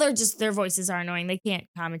 Well, their voices are annoying. They can't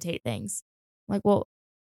commentate things. I'm like, well,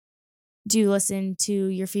 do you listen to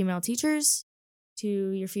your female teachers, to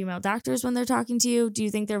your female doctors when they're talking to you? Do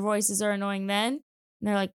you think their voices are annoying then? And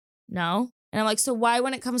they're like, no. And I'm like, so why,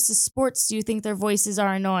 when it comes to sports, do you think their voices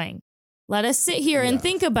are annoying? Let us sit here and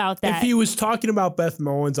think about that. If he was talking about Beth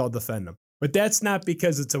Mowins, I'll defend him. But that's not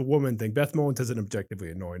because it's a woman thing. Beth Mowins has an objectively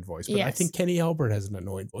annoying voice. But I think Kenny Albert has an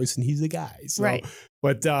annoying voice, and he's a guy. So, right.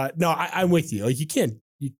 But no, I'm with you. Like you can't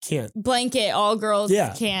blanket all girls.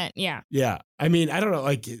 Can't. Yeah. Yeah. I mean, I don't know.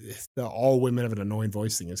 Like the all women have an annoying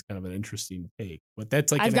voice thing is kind of an interesting take. But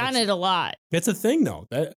that's like I've gotten it a lot. That's a thing, though.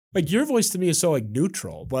 That like your voice to me is so like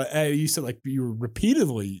neutral. But you said like you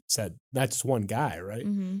repeatedly said not just one guy, right?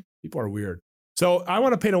 Mm-hmm. People are weird. So I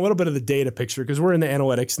want to paint a little bit of the data picture because we're in the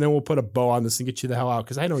analytics, and then we'll put a bow on this and get you the hell out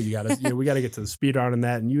because I know you got to. We got to get to the speed round and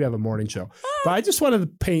that, and you have a morning show. But I just wanted to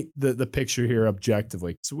paint the picture here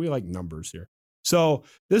objectively. So we like numbers here. So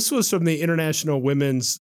this was from the International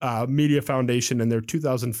Women's Media Foundation in their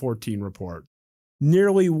 2014 report.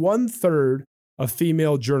 Nearly 1/3 of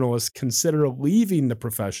female journalists consider leaving the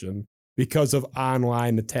profession because of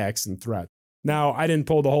online attacks and threats. Now, I didn't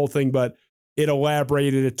pull the whole thing, but it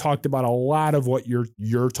elaborated. It talked about a lot of what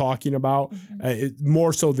you're talking about.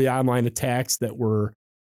 More so the online attacks that were,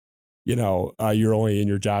 you're only in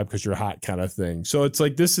your job because you're hot kind of thing. So it's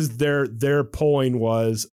like this is their polling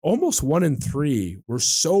was almost 1 in 3 were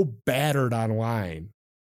so battered online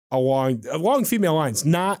along female lines.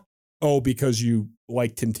 Not because you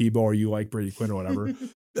like Tim Tebow or you like Brady Quinn or whatever.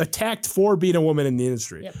 Attacked for being a woman in the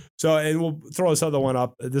industry. Yep. So, and we'll throw this other one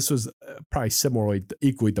up. This was probably similarly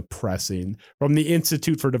equally depressing from the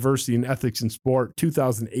Institute for Diversity and Ethics in Sport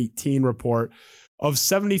 2018 report. Of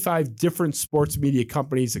 75 different sports media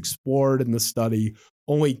companies explored in the study,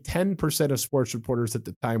 only 10% of sports reporters at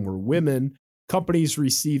the time were women. Companies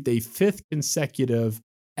received a 5th consecutive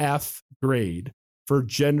F grade for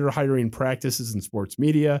gender hiring practices in sports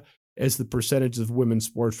media, as the percentage of women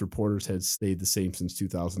sports reporters has stayed the same since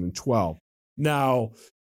 2012. Now,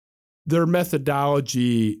 their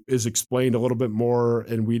methodology is explained a little bit more,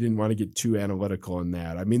 and we didn't want to get too analytical in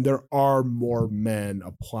that. I mean, there are more men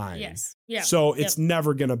applying. Yes. Yeah. So it's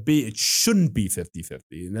never going to be, it shouldn't be 50-50.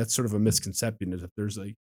 And that's sort of a misconception is if there's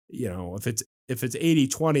if it's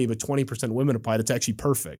 80-20, but 20% women applied, it's actually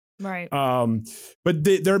perfect. Right. But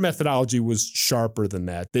their methodology was sharper than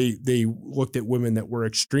that. They looked at women that were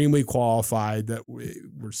extremely qualified, that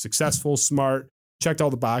were successful, smart, checked all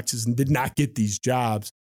the boxes, and did not get these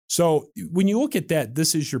jobs. So when you look at that,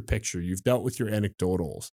 this is your picture. You've dealt with your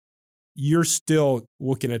anecdotals. You're still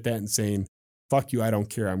looking at that and saying, fuck you, I don't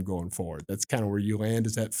care, I'm going forward. That's kind of where you land.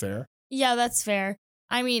 Is that fair? Yeah, that's fair.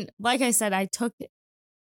 I mean, like I said, I took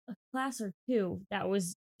a class or two that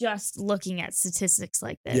was just looking at statistics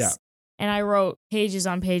like this. Yeah. And I wrote pages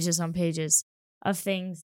on pages on pages of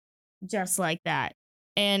things just like that.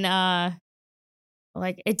 And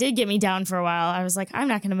like it did get me down for a while. I was like, I'm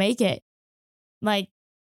not going to make it. Like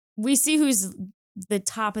we see who's the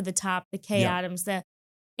top of the top, the Kay Adams, the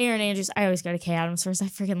Erin Andrews. I always go to Kay Adams first. I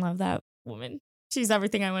freaking love that woman. She's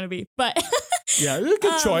everything I want to be. But yeah, it's a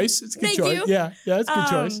good choice. It's a good choice. You. Yeah, it's a good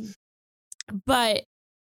choice. But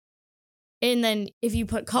and then if you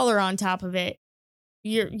put color on top of it,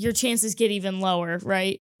 your chances get even lower,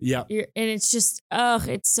 right? Yeah. And it's just,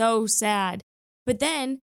 it's so sad. But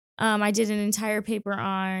then I did an entire paper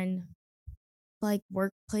on like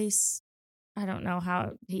workplace. I don't know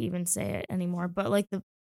how to even say it anymore, but like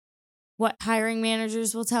what hiring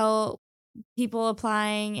managers will tell people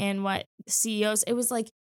applying and what CEOs. It was like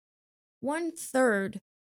 1/3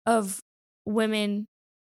 of women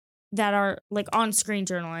that are like on-screen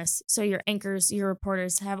journalists. So your anchors, your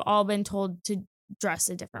reporters have all been told to dress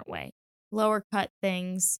a different way. Lower cut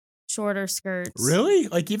things, shorter skirts. Really?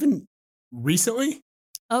 Like even recently?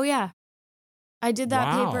 Oh, yeah. I did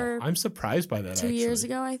that paper. I'm surprised by that. 2 years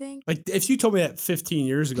ago, I think. Like if you told me that 15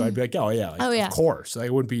 years ago, I'd be like, oh yeah, of course. I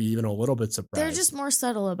wouldn't be even a little bit surprised. They're just more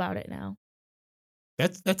subtle about it now.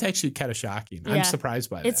 That's actually kind of shocking. Yeah. I'm surprised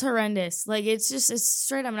by that. It's horrendous. Like it's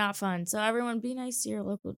straight up not fun. So everyone be nice to your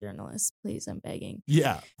local journalists, please. I'm begging.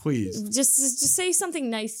 Yeah, please. Just say something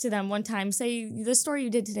nice to them one time. Say the story you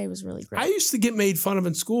did today was really great. I used to get made fun of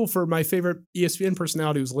in school for my favorite ESPN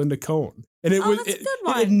personality was Linda Cohn. And it that's a good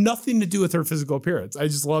one. It had nothing to do with her physical appearance. I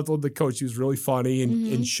just loved Linda Cohn. She was really funny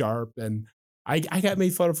and sharp. And I got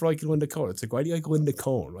made fun of for liking Linda Cohn. It's like, why do you like Linda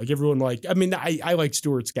Cohn? Like everyone I like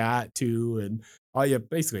Stuart Scott too. And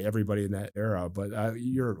basically everybody in that era, but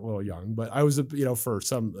you're a little young, but I was, for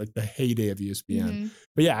some like the heyday of ESPN,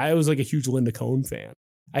 but yeah, I was like a huge Linda Cohn fan.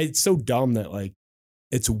 It's so dumb that like,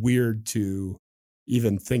 it's weird to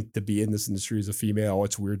even think to be in this industry as a female.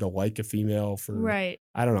 It's weird to like a female for, right.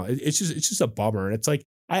 I don't know. It's just a bummer. And it's like,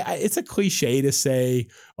 it's a cliche to say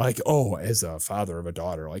like, oh, as a father of a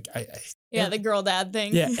daughter, like the girl dad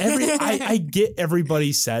thing. Yeah. I get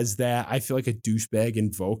everybody says that. I feel like a douchebag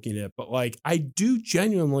invoking it, but like, I do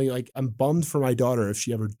genuinely like, I'm bummed for my daughter if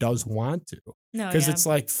she ever does want to, because it's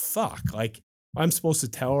like, fuck, like I'm supposed to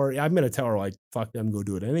tell her, I'm going to tell her like, fuck them, go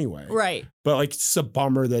do it anyway. Right. But like, it's a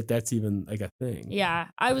bummer that that's even like a thing. Yeah.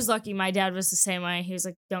 I was lucky. My dad was the same way. He was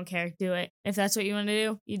like, don't care. Do it. If that's what you want to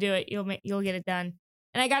do, you do it. You'll get it done.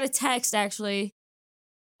 And I got a text actually,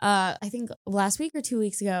 I think last week or 2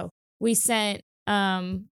 weeks ago. We sent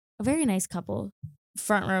a very nice couple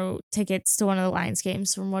front row tickets to one of the Lions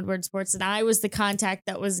games from Woodward Sports. And I was the contact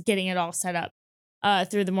that was getting it all set up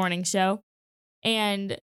through the morning show.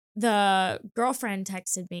 And the girlfriend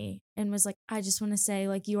texted me and was like, I just want to say,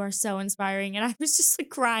 like, you are so inspiring. And I was just like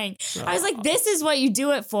crying. I was like, this is what you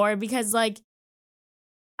do it for. Because like,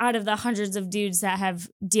 out of the hundreds of dudes that have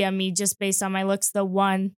DM'd me just based on my looks, the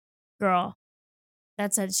one girl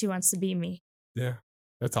that said she wants to be me. Yeah,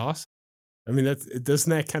 that's awesome. I mean, doesn't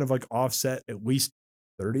that kind of like offset at least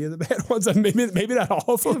 30 of the bad ones? I mean, maybe not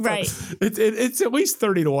all of them. Right. It's at least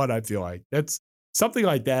 30 to 1, I feel like. That's something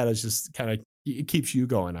like that is just kind of, it keeps you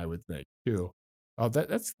going, I would think, too. Oh,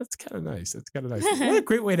 that's kind of nice. That's kind of nice. What a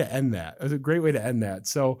great way to end that. That's a great way to end that.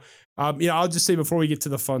 So, I'll just say before we get to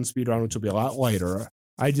the fun speed round, which will be a lot lighter,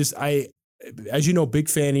 as you know, big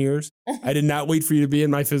fan of yours. I did not wait for you to be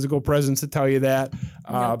in my physical presence to tell you that.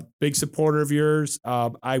 Big supporter of yours.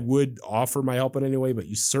 I would offer my help in any way, but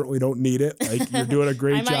you certainly don't need it. Like you're doing a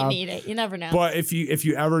great job. I might need it. You never know. But if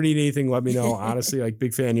you ever need anything, let me know. Honestly, like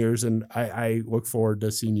big fan of yours, and I look forward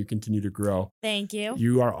to seeing you continue to grow. Thank you.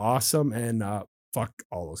 You are awesome, and fuck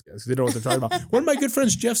all those guys. They know what they're talking about. One of my good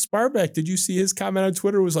friends, Jeff Sparbeck, did you see his comment on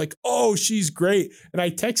Twitter? Was like, oh, she's great. And I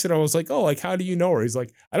texted, I was like, oh, like, how do you know her? He's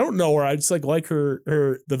like, I don't know her. I just like her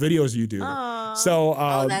the videos you do. Aww. So,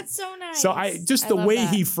 that's so nice. So the way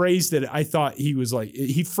he phrased it, I thought he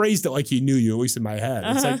phrased it like he knew you, at least in my head.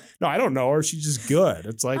 It's like, no, I don't know her. She's just good.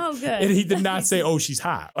 It's like, oh, good. And he did not say, oh, she's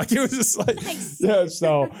hot. Like it was just like, nice. Yeah.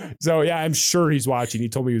 So yeah, I'm sure he's watching. He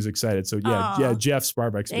told me he was excited. So yeah, Jeff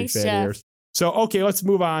Sparbeck's a big fan of yours. So, okay, let's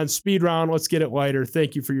move on. Speed round. Let's get it lighter.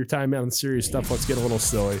 Thank you for your time on the serious stuff. Let's get a little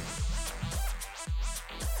silly.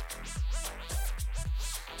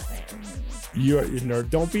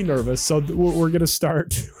 Don't be nervous. So we're going to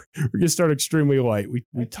start. We're going to start extremely light.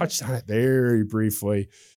 We touched on it very briefly.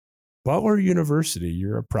 Butler University.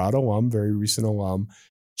 You're a proud alum, very recent alum.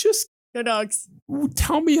 Just go Dogs.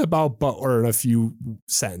 Tell me about Butler in a few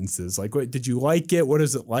sentences. Like, did you like it? What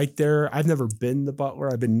is it like there? I've never been to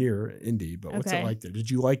Butler. I've been near Indy, but what's it like there? Did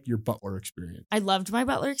you like your Butler experience? I loved my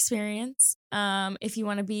Butler experience. If you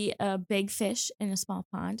want to be a big fish in a small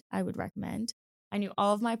pond, I would recommend. I knew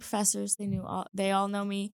all of my professors. They all know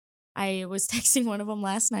me. I was texting one of them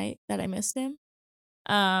last night that I missed him.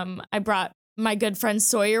 I brought my good friend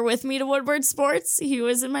Sawyer with me to Woodward Sports. He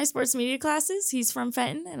was in my sports media classes. He's from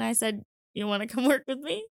Fenton. And I said, you want to come work with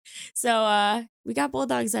me? So we got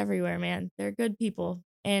Bulldogs everywhere, man. They're good people.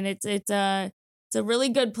 And it's a really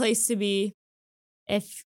good place to be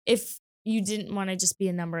if you didn't want to just be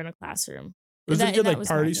a number in a classrourn. Was it a good like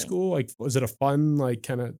party school? Like, was it a fun, like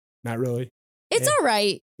kind of, not really? It's all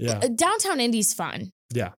right. Yeah. Downtown Indy's fun.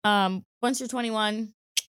 Yeah. Once you're 21,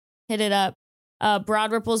 hit it up.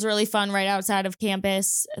 Broad Ripple's really fun right outside of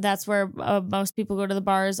campus. That's where most people go to the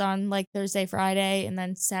bars on like Thursday, Friday, and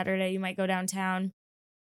then Saturday you might go downtown.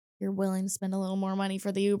 You're willing to spend a little more money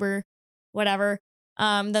for the Uber, whatever.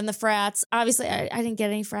 Then the frats. Obviously, I didn't get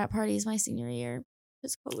any frat parties my senior year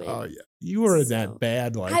because COVID. Oh yeah, you were in that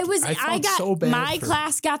bad. Like I got so bad. My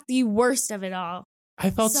class got the worst of it all. I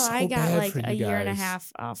felt so I got bad like for you a year and a guys.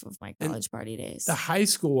 half off of my college party days. The high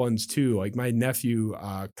school ones too. Like my nephew,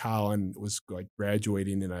 Colin, was like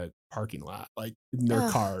graduating in a parking lot, like in their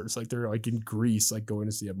cars, like they're like in Greece, like going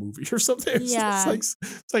to see a movie or something. It's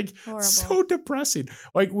like Horrible. so depressing.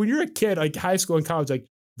 Like when you're a kid, like high school and college, like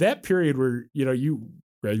that period where you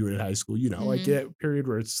graduated high school, like that period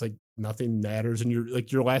where it's like nothing matters, and you're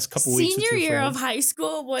like your last couple weeks. Senior year of high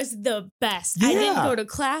school was the best. Yeah. I didn't go to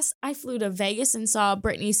class. I flew to Vegas and saw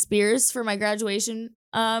Britney Spears for my graduation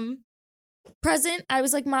present. I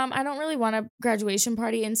was like, Mom, I don't really want a graduation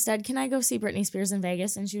party. Instead, can I go see Britney Spears in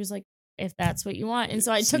Vegas? And she was like, if that's what you want. And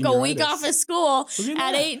so I took a week off of school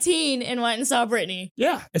at 18 and went and saw Britney.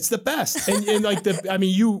 Yeah, it's the best. And like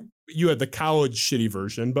you had the college shitty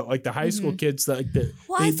version, but like the high school kids, I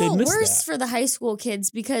felt worse for the high school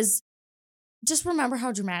kids because just remember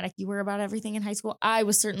how dramatic you were about everything in high school. I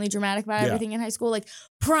was certainly dramatic about everything in high school. Like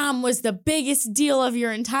prom was the biggest deal of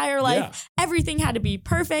your entire life. Yeah. Everything had to be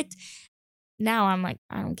perfect. Now I'm like,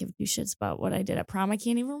 I don't give two shits about what I did at prom. I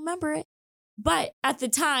can't even remember it. But at the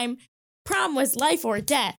time, prom was life or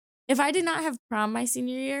death. If I did not have prom my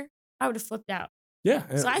senior year, I would have flipped out. Yeah.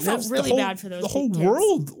 So I felt really bad for those The whole kids.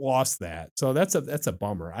 world lost that. So that's a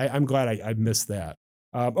bummer. I'm glad I missed that.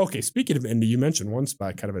 Okay, speaking of Indy, you mentioned one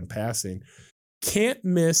spot kind of in passing. Can't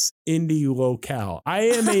miss Indy locale. I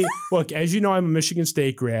am look, as you know, I'm a Michigan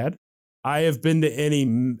State grad. I have been to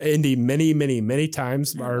Indy many, many, many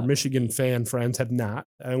times. Our Michigan fan friends have not,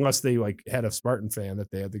 unless they like had a Spartan fan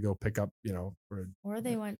that they had to go pick up, Or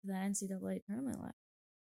they went to the NCAA tournament last.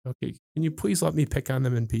 Okay, can you please let me pick on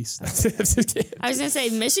them in peace? I was going to say,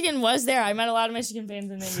 Michigan was there. I met a lot of Michigan fans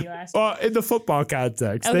in Indy last year. Well, in the football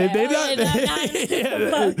context. Okay. They not in the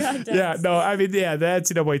football context. Yeah, no, I mean, yeah, the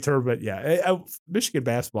NCAA tournament, yeah. Michigan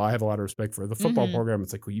basketball, I have a lot of respect for. The football program,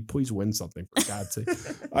 it's like, will you please win something, for God's sake?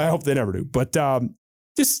 I hope they never do. But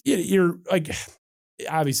just, you're like,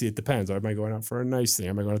 obviously it depends. Am I going out for a nice thing?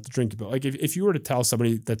 Am I going out to drink? But like, if you were to tell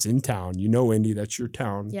somebody that's in town, Indy, that's your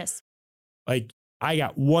town. Yes. Like, I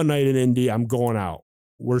got one night in Indy. I'm going out.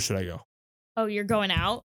 Where should I go? Oh, you're going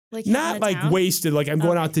out? Like not like town? Wasted. Like I'm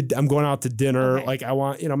going out to dinner. Okay. Like I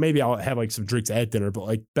want, maybe I'll have like some drinks at dinner, but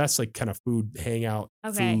like best like kind of food hangout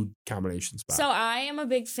food combination spot. So I am a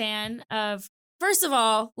big fan of. First of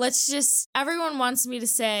all, everyone wants me to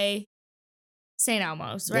say St.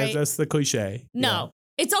 Elmo's, right? That's the cliche. No,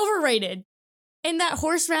 it's overrated, and that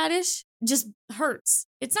horseradish just hurts.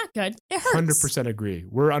 It's not good. It hurts. 100% agree.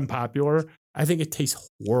 We're unpopular. I think it tastes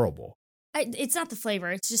horrible. It's not the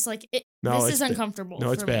flavor. It's just like this is uncomfortable.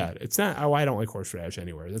 No, it's for bad. Me. It's not. Oh, I don't like horseradish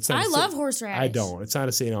anywhere. I love horseradish. I don't. It's not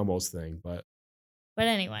a St. Elmo's thing, but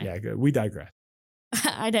anyway. Yeah, good. We digress.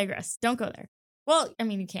 I digress. Don't go there. Well, I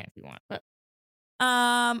mean, you can if you want, but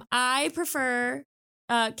I prefer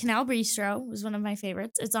Canal Bistro was one of my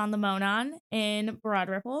favorites. It's on the Monon in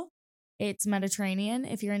Broadwell. It's Mediterranean.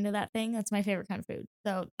 If you're into that thing, that's my favorite kind of food.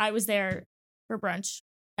 So I was there for brunch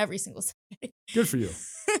every single Sunday. Good for you.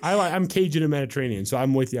 I'm Cajun and Mediterranean, so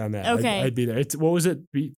I'm with you on that. Okay. I'd be there. What was it?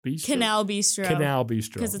 Bistro? Canal Bistro. Canal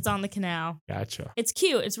Bistro. Because it's on the canal. Gotcha. It's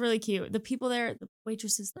cute. It's really cute. The people there, the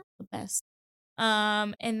waitresses, they're the best.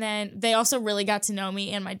 And then they also really got to know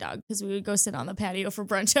me and my dog because we would go sit on the patio for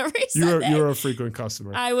brunch every Sunday. You're a frequent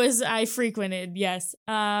customer. I frequented, yes.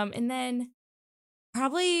 And then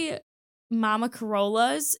probably Mama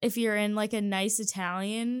Carolla's if you're in like a nice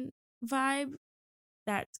Italian vibe.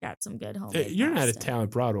 That's got some good homemade You're pasta. not Italian,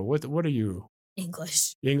 Broadwell. What are you?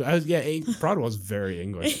 English. Broadwell's very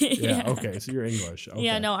English. Yeah. Okay. So you're English. Okay.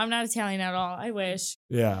 Yeah. No, I'm not Italian at all. I wish.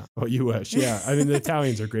 Yeah. Oh, you wish. Yeah. I mean, the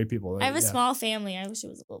Italians are great people. I have a small family. I wish it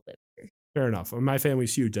was a little bit bigger. Fair enough. My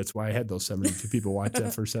family's huge. That's why I had those 72 people watch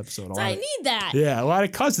that first episode. I need that. Yeah. A lot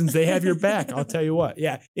of cousins. They have your back. I'll tell you what.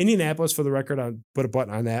 Yeah. Indianapolis, for the record, I'll put a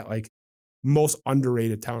button on that. Like, most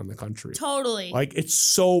underrated town in the country. Totally. Like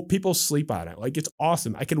people sleep on it. Like it's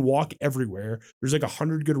awesome. I can walk everywhere. There's like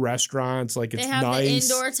 100 good restaurants. Like it's nice. They have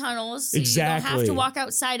the indoor tunnels. So exactly. You don't have to walk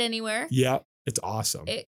outside anywhere. Yeah. It's awesome.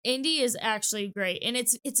 Indy is actually great. And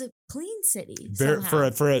it's a clean city.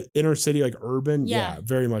 For an inner city, like urban. Yeah.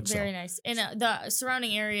 Very much very nice. And the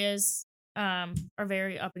surrounding areas are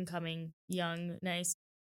very up and coming, young, nice.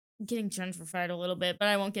 Getting gentrified a little bit, but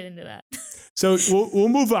I won't get into that. So we'll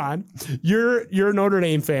move on. You're a Notre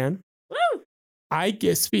Dame fan. Woo!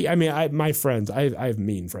 My friends, I have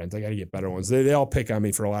mean friends. I got to get better ones. They all pick on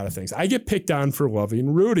me for a lot of things. I get picked on for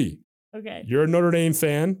loving Rudy. Okay. You're a Notre Dame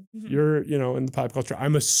fan. Mm-hmm. You're, in the pop culture.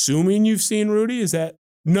 I'm assuming you've seen Rudy. Is that?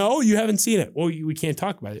 No, you haven't seen it. Well, we can't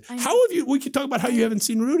talk about it. We can talk about how you haven't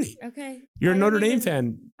seen Rudy. Okay. You're a Notre Dame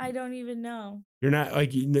fan. I don't even know. You're not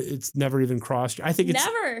like it's never even crossed. I think it's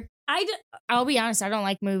Never. I'll be honest. I don't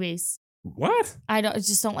like movies. what I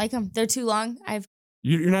just don't like them. They're too long.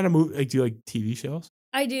 you're not a movie. Like, do you like TV shows?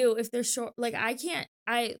 I do if they're short. Like I can't.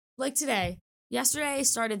 I like today. Yesterday I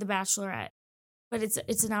started The Bachelorette, but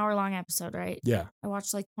it's an hour-long episode, right? Yeah. I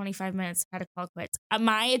watched like 25 minutes. Had to call quits.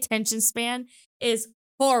 My attention span is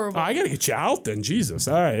horrible. I gotta get you out then. Jesus.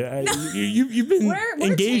 All right. You've been we're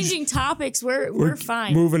engaged. changing topics. We're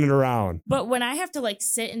fine. Moving it around. But when I have to like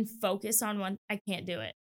sit and focus on one, I can't do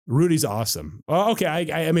it. Rudy's awesome. Well, okay.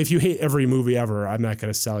 I mean, if you hate every movie ever, I'm not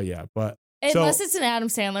gonna sell you. But unless it's an Adam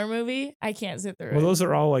Sandler movie, I can't sit through it. Well, those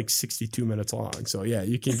are all like 62 minutes long. So yeah,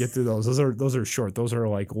 you can get through those. Those are short. Those are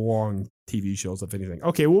like long TV shows, if anything.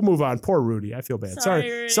 Okay, we'll move on. Poor Rudy. I feel bad.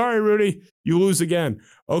 Sorry, Rudy. You lose again.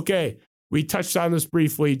 Okay. We touched on this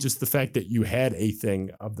briefly, just the fact that you had a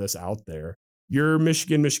thing of this out there. You're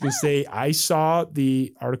Michigan State. I saw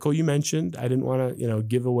the article you mentioned. I didn't want to,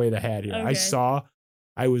 give away the hat here. Okay.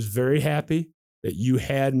 I was very happy that you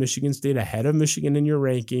had Michigan State ahead of Michigan in your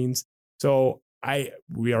rankings. So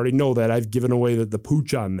we already know that. I've given away the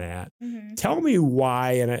pooch on that. Mm-hmm. Tell me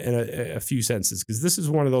why in a few sentences, because this is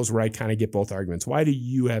one of those where I kind of get both arguments. Why do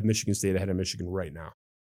you have Michigan State ahead of Michigan right now?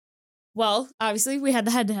 Well, obviously we had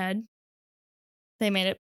the head-to-head. They made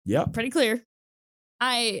it pretty clear.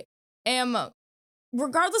 I am,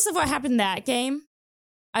 regardless of what happened in that game,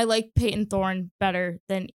 I like Peyton Thorne better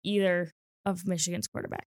than either of Michigan's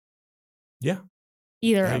quarterback. Yeah.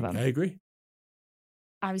 Either of them. I agree.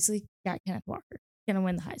 Obviously, got Kenneth Walker. Going to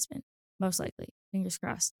win the Heisman. Most likely. Fingers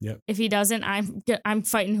crossed. Yep. If he doesn't, I'm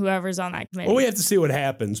fighting whoever's on that committee. Well, we have to see what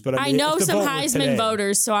happens. But I mean, know some Heisman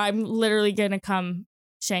voters, so I'm literally going to come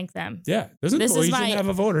shank them. Yeah. Doesn't Belizean have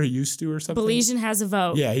a vote, or he used to, or something? Belizean has a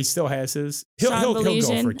vote. Yeah, he still has his. He'll go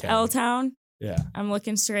for Kevin. L-Town. Yeah. I'm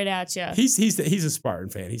looking straight at you. He's a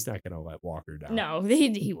Spartan fan. He's not going to let Walker down. No,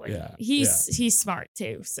 he wouldn't. Yeah. He's smart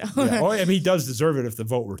too. So. Yeah. Oh, I mean, he does deserve it if the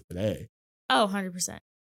vote were today. Oh, 100%.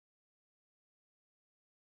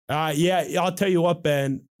 Yeah, I'll tell you what,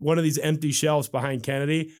 Ben. One of these empty shelves behind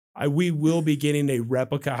Kennedy, we will be getting a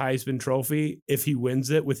replica Heisman Trophy if he wins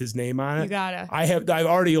it with his name on it. You gotta. I've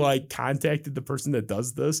already contacted the person that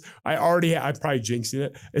does this. I'm probably jinxing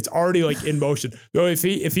it. It's already in motion. Though if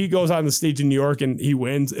he goes on the stage in New York and he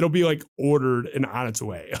wins, it'll be ordered and on its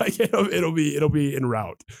way. It'll be en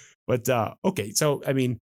route. But okay, so I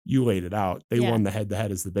mean, you laid it out. They won the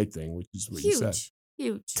head-to-head is the big thing, which is what you said.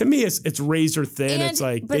 Huge. To me, it's razor thin.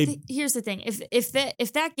 And, here's the thing: if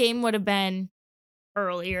that game would have been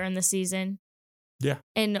earlier in the season,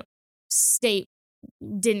 and State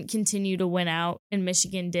didn't continue to win out and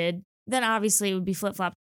Michigan did, then obviously it would be flip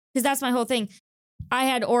flopped. Because that's my whole thing. I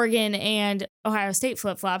had Oregon and Ohio State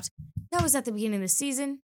flip flopped. That was at the beginning of the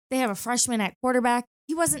season. They have a freshman at quarterback.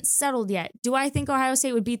 He wasn't settled yet. Do I think Ohio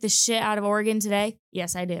State would beat the shit out of Oregon today?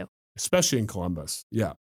 Yes, I do. Especially in Columbus.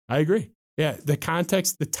 Yeah, I agree. Yeah, the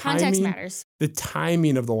context, the timing. Context matters. The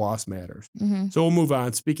timing of the loss matters. Mm-hmm. So we'll move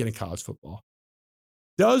on. Speaking of college football,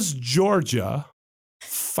 does Georgia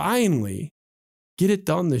finally get it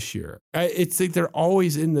done this year? It's like they're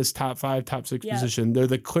always in this top 5, top 6 position. They're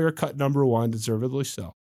the clear-cut number 1, deservedly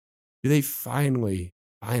so. Do they finally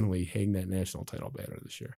hang that national title banner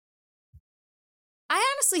this year?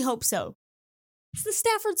 I honestly hope so. It's the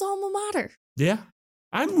Stafford's alma mater. Yeah.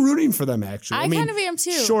 I'm rooting for them, actually. I kind of am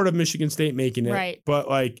too. Short of Michigan State making it. Right. But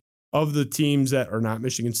of the teams that are not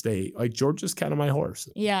Michigan State, Georgia's kind of my horse.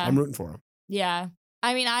 Yeah. I'm rooting for them. Yeah.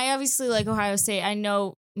 I mean, I obviously like Ohio State. I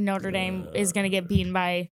know Notre Dame is going to get beaten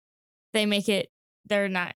by, they make it, they're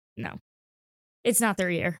not, no. It's not their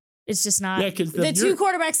year. It's just not. Yeah, because the 2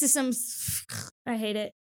 quarterback systems, I hate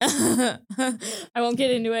it. I won't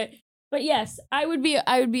get into it. But yes, I would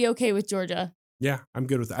be okay with Georgia. Yeah, I'm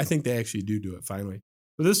good with it. I think they actually do it finally.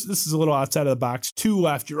 But this is a little outside of the box. 2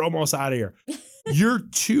 left. You're almost out of here. Your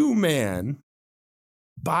 2-man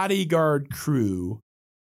bodyguard crew,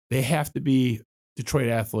 they have to be Detroit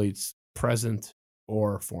athletes, present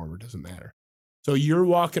or former, doesn't matter. So you're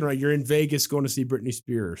walking around, you're in Vegas going to see Britney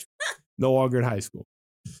Spears, no longer in high school.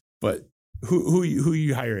 But who are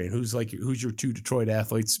you hiring? Who's your 2 Detroit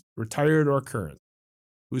athletes, retired or current?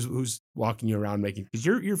 Who's walking you around making, because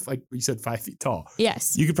you're like you said, 5 feet tall.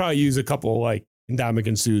 Yes. You could probably use a couple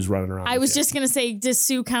Ndamukong Suh's running around. I was just going to say, does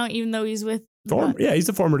Sue count even though he's with? Yeah, he's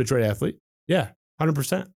a former Detroit athlete. Yeah,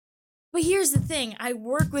 100%. But here's the thing. I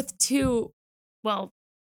work with 2, well.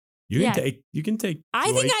 You can take.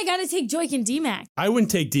 I think I got to take Joik and DMAC. I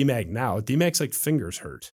wouldn't take DMAC now. DMAC's fingers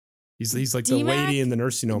hurt. He's like the lady in the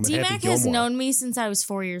nursing home. DMAC has known me since I was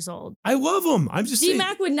 4 years old. I love him. I'm just saying.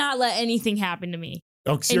 DMAC would not let anything happen to me.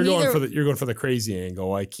 Oh, so you're going for the crazy angle.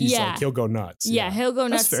 Like he'll go nuts. Yeah, he'll go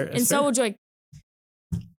nuts. Fair. And so will Joik.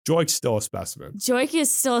 Joik's still a specimen. Joik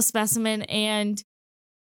is still a specimen, and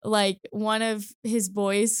like one of his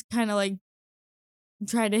boys kind of like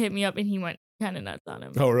tried to hit me up, and he went kind of nuts on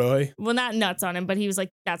him. Oh, really? Well, not nuts on him, but he was like,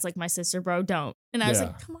 "That's like my sister, bro. Don't." And I was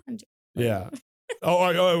like, "Come on, Joik." Yeah.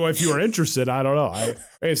 Oh, if you were interested, I don't know. I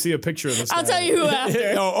can see a picture of this. I'll tell you who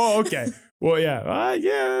after. Okay. Well,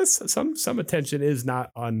 yeah. Some attention is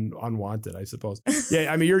not unwanted, I suppose.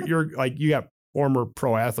 Yeah, I mean, you're like, you got former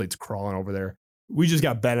pro athletes crawling over there. We just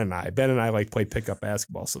got Ben and I like play pickup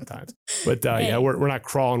basketball sometimes. But Hey. we're not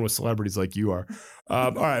crawling with celebrities like you are.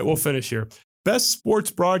 All right, we'll finish here. Best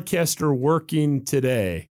sports broadcaster working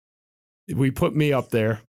today. We put me up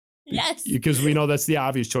there. Yes. Because we know that's the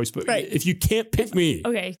obvious choice. But if you can't pick me,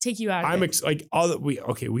 Okay, take you out. I'm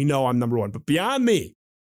we know I'm number one. But beyond me,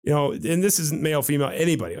 and this isn't male, female,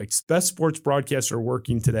 anybody, like best sports broadcaster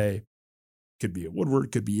working today, could be a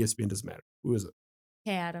Woodward, could be ESPN, doesn't matter. Who is it?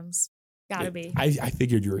 Hey, Adams. Gotta be. I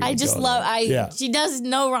figured you were going to I just go love, there. she does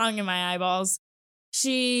no wrong in my eyeballs.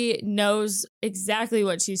 She knows exactly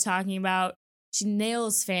what she's talking about. She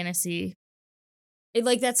nails fantasy.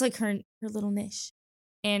 That's like her little niche.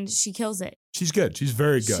 And she kills it. She's good. She's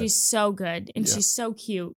very good. She's so good. And she's so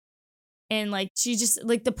cute. And like, she just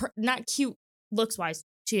like not cute looks wise,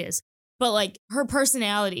 she is, but like her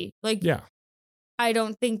personality, like, I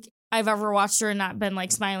don't think I've ever watched her and not been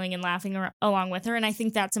like smiling and laughing along with her. And I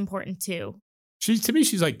think that's important too. To me,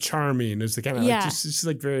 she's like charming. It's the kind of like, she's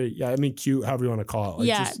like very, cute, however you want to call it.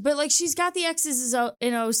 Like but like she's got the X's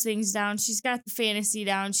and O's things down. She's got the fantasy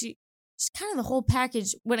down. She's kind of the whole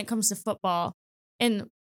package when it comes to football. And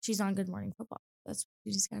she's on Good Morning Football. That's what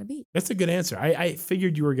you just got to be. That's a good answer. I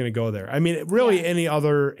figured you were going to go there. I mean, really, any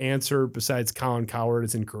other answer besides Colin Cowherd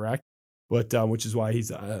is incorrect. But which is why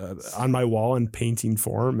he's on my wall in painting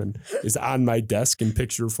form and is on my desk in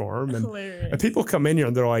picture form. And people come in here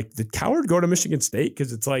and they're like, did Cowherd go to Michigan State?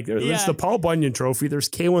 Because it's like, there's the Paul Bunyan Trophy. There's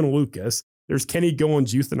Kalen Lucas. There's Kenny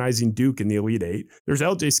Gillens euthanizing Duke in the Elite Eight. There's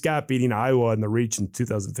LJ Scott beating Iowa in the Reach in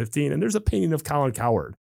 2015. And there's a painting of Colin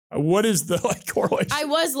Cowherd. What is the correlation? I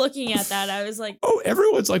was looking at that. I was like, oh,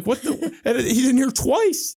 everyone's like, what the? And he's in here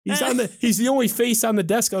twice. He's the only face on the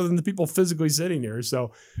desk other than the people physically sitting here.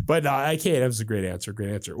 So, but I can't. That was a great answer. Great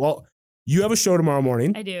answer. Well, you have a show tomorrow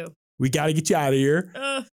morning. I do. We got to get you out of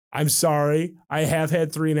here. I'm sorry. I have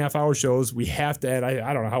had 3.5 hour shows. We have to end.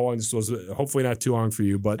 I don't know how long this was. Hopefully not too long for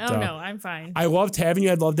you, but no, I'm fine. I loved having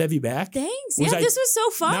you. I'd love to have you back. Thanks. This was so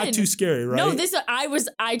fun. Not too scary, right? No,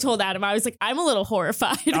 I told Adam, I was like, I'm a little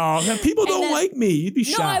horrified. Oh, people don't like me. You'd be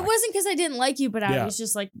shocked. No, I wasn't because I didn't like you, but I was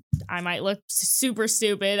just like, I might look super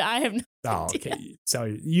stupid. I have no idea. Okay. So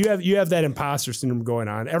you have that imposter syndrome going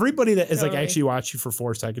on. Everybody that is like actually watch you for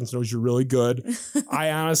 4 seconds knows you're really good.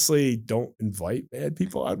 I honestly don't invite bad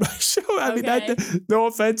people on my show. I mean, no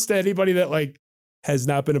offense to anybody that like has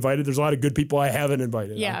not been invited. There's a lot of good people I haven't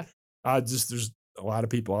invited. Yeah. There's a lot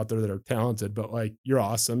of people out there that are talented, but like you're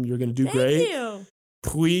awesome. You're going to do great. Thank you.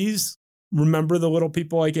 Please remember the little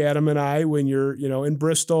people like Adam and I when you're, in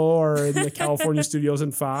Bristol or in the California studios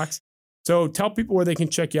in Fox. So tell people where they can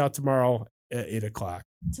check you out tomorrow at 8:00.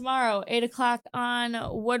 Tomorrow, 8:00 on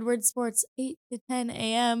Woodward Sports, 8 to 10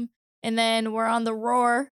 a.m. And then we're on the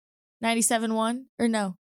Roar 97.1 or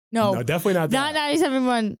no, definitely not that. Not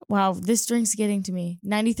 97.1. Wow, this drink's getting to me.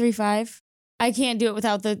 93.5. I can't do it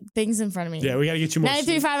without the things in front of me. Yeah, we got to get you more.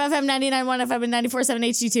 93.5 FM, 99.1 FM, and 94.7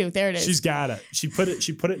 HD2. There it is. She's got it. She put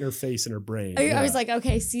it in her face and her brain. I was like,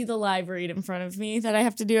 okay, see the live read in front of me that I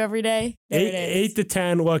have to do every day. There it is. 8 to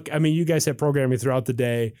 10. Look, I mean, you guys have programming throughout the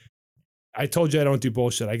day. I told you I don't do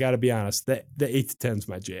bullshit. I got to be honest. The 8 to 10 is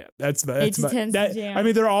my jam. That's 8 to 10 my jam. I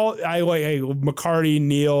mean, they're all I like. McCarty,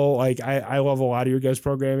 Neil. Like I love a lot of your guys'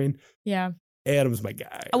 programming. Yeah. Adam's my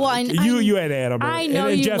guy. Well, like, you and Adam. I know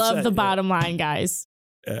and you Jeff love the bottom line guys.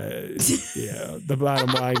 The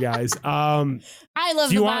bottom line guys. I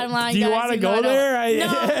love the bottom line guys. Do you want to go there?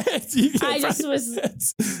 I just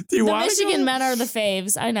was. Do you want Michigan men are the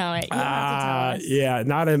faves. I know it. Yeah,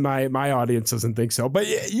 not in my audience doesn't think so.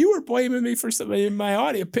 But you were blaming me for something in my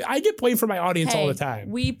audience. I get blamed for my audience all the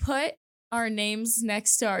time. We put our names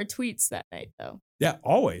next to our tweets that night, though. Yeah,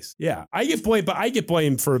 always. Yeah, I get blamed, but I get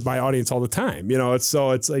blamed for my audience all the time.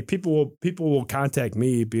 It's like people will contact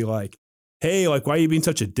me, be like, hey, like, why are you being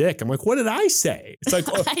such a dick? I'm like, what did I say? It's like,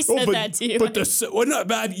 I said that to you.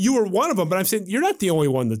 But you were one of them. But I'm saying you're not the only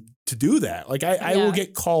one to do that. Like, I will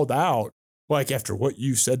get called out, like, after what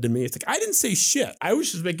you said to me. It's like, I didn't say shit. I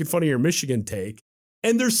was just making fun of your Michigan take.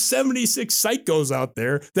 And there's 76 psychos out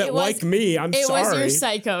there that like me. I'm sorry. It was your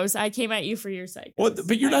psychos. I came at you for your psychos. Well,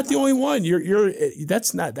 but you're not the only one.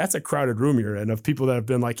 That's a crowded room you're in of people that have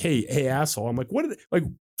been like, hey, asshole. I'm like, what did like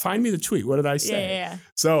find me the tweet? What did I say? Yeah.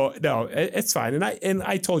 So no, it's fine. And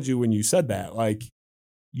I told you when you said that, like,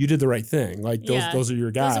 you did the right thing. Like those are your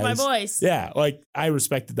guys. Those are my boys. Yeah. Like I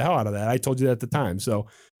respected the hell out of that. I told you that at the time. So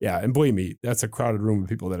yeah. And believe me, that's a crowded room of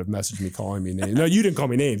people that have messaged me calling me names. No, you didn't call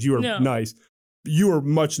me names. You were nice. You were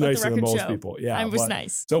much nicer than most people. Yeah. I was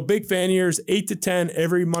nice. So big fan ears, 8 to 10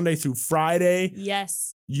 every Monday through Friday.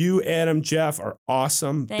 Yes. You, Adam, Jeff are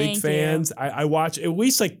awesome. Thank big fans. I watch at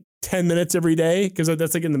least like 10 minutes every day because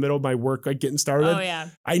that's like in the middle of my work, like getting started. Oh, yeah.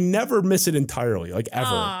 I never miss it entirely, like ever.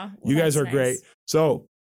 Well, you guys are great. So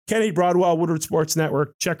Kenny Broadwell, Woodward Sports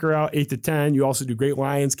Network. Check her out, 8 to 10. You also do great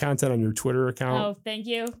Lions content on your Twitter account. Oh, thank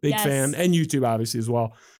you. Big fan. And YouTube, obviously, as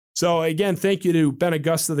well. So, again, thank you to Ben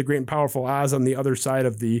Augusta, the great and powerful Oz on the other side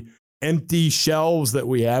of the empty shelves that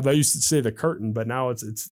we have. I used to say the curtain, but now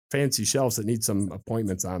it's fancy shelves that need some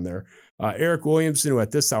appointments on there. Eric Williamson, who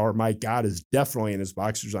at this hour, my God, is definitely in his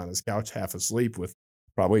boxers on his couch, half asleep with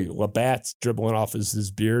probably Labatt's dribbling off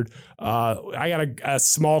his beard. I got a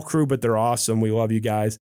small crew, but they're awesome. We love you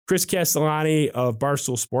guys. Chris Castellani of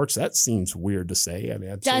Barstool Sports. That seems weird to say. I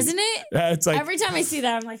mean, doesn't it? It's like every time I see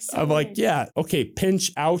that, I'm like, like, yeah, okay,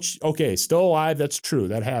 pinch, ouch, okay, still alive. That's true.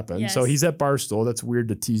 That happened. Yes. So he's at Barstool. That's weird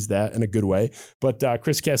to tease that in a good way. But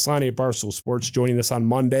Chris Castellani at Barstool Sports joining us on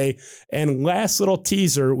Monday. And last little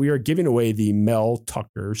teaser, we are giving away the Mel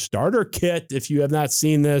Tucker starter kit. If you have not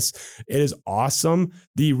seen this, it is awesome.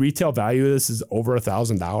 The retail value of this is over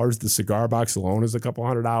 $1,000. The cigar box alone is a couple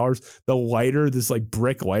 $100. The lighter, this like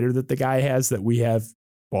brick lighter that the guy has that we have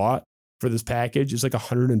bought for this package is like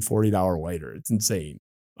 $140 lighter. It's insane.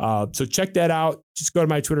 So check that out. Just go to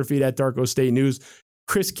my Twitter feed at Darko State News.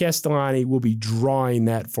 Chris Castellani will be drawing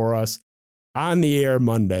that for us on the air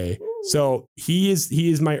Monday. So he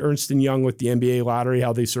is my Ernst & Young with the NBA lottery,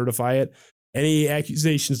 how they certify it. Any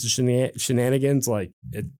accusations to shenanigans,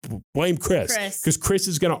 blame Chris. Because Chris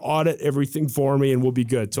is going to audit everything for me and we'll be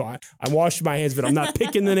good. So I'm washing my hands, but I'm not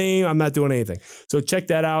picking the name. I'm not doing anything. So check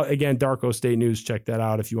that out. Again, Darko State News. Check that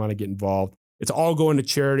out if you want to get involved. It's all going to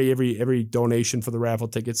charity. Every donation for the raffle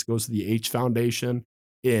tickets goes to the H Foundation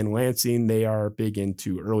in Lansing. They are big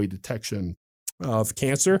into early detection of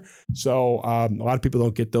cancer. So a lot of people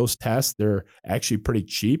don't get those tests. They're actually pretty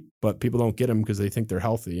cheap, but people don't get them because they think they're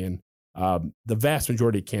healthy. And the vast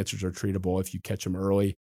majority of cancers are treatable if you catch them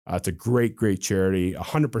early. It's a great charity.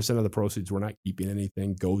 100% of the proceeds, we're not keeping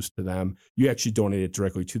anything, goes to them. You actually donate it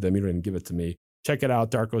directly to them. You don't even give it to me. Check it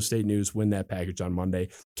out. Darko State News. Win that package on Monday.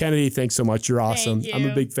 Kennedy, thanks so much. You're awesome. I'm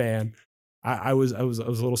a big fan. I was a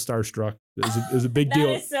little starstruck. It was a big deal.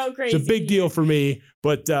 That is so crazy. It's a big deal for me,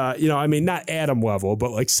 but I mean, not Adam level, but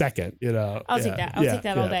like second. I'll take that. I'll take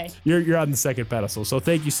that all day. You're on the second pedestal. So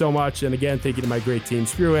thank you so much, and again, thank you to my great team,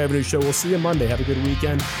 Spiro Avenue Show. We'll see you Monday. Have a good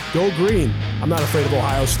weekend. Go green. I'm not afraid of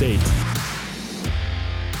Ohio State.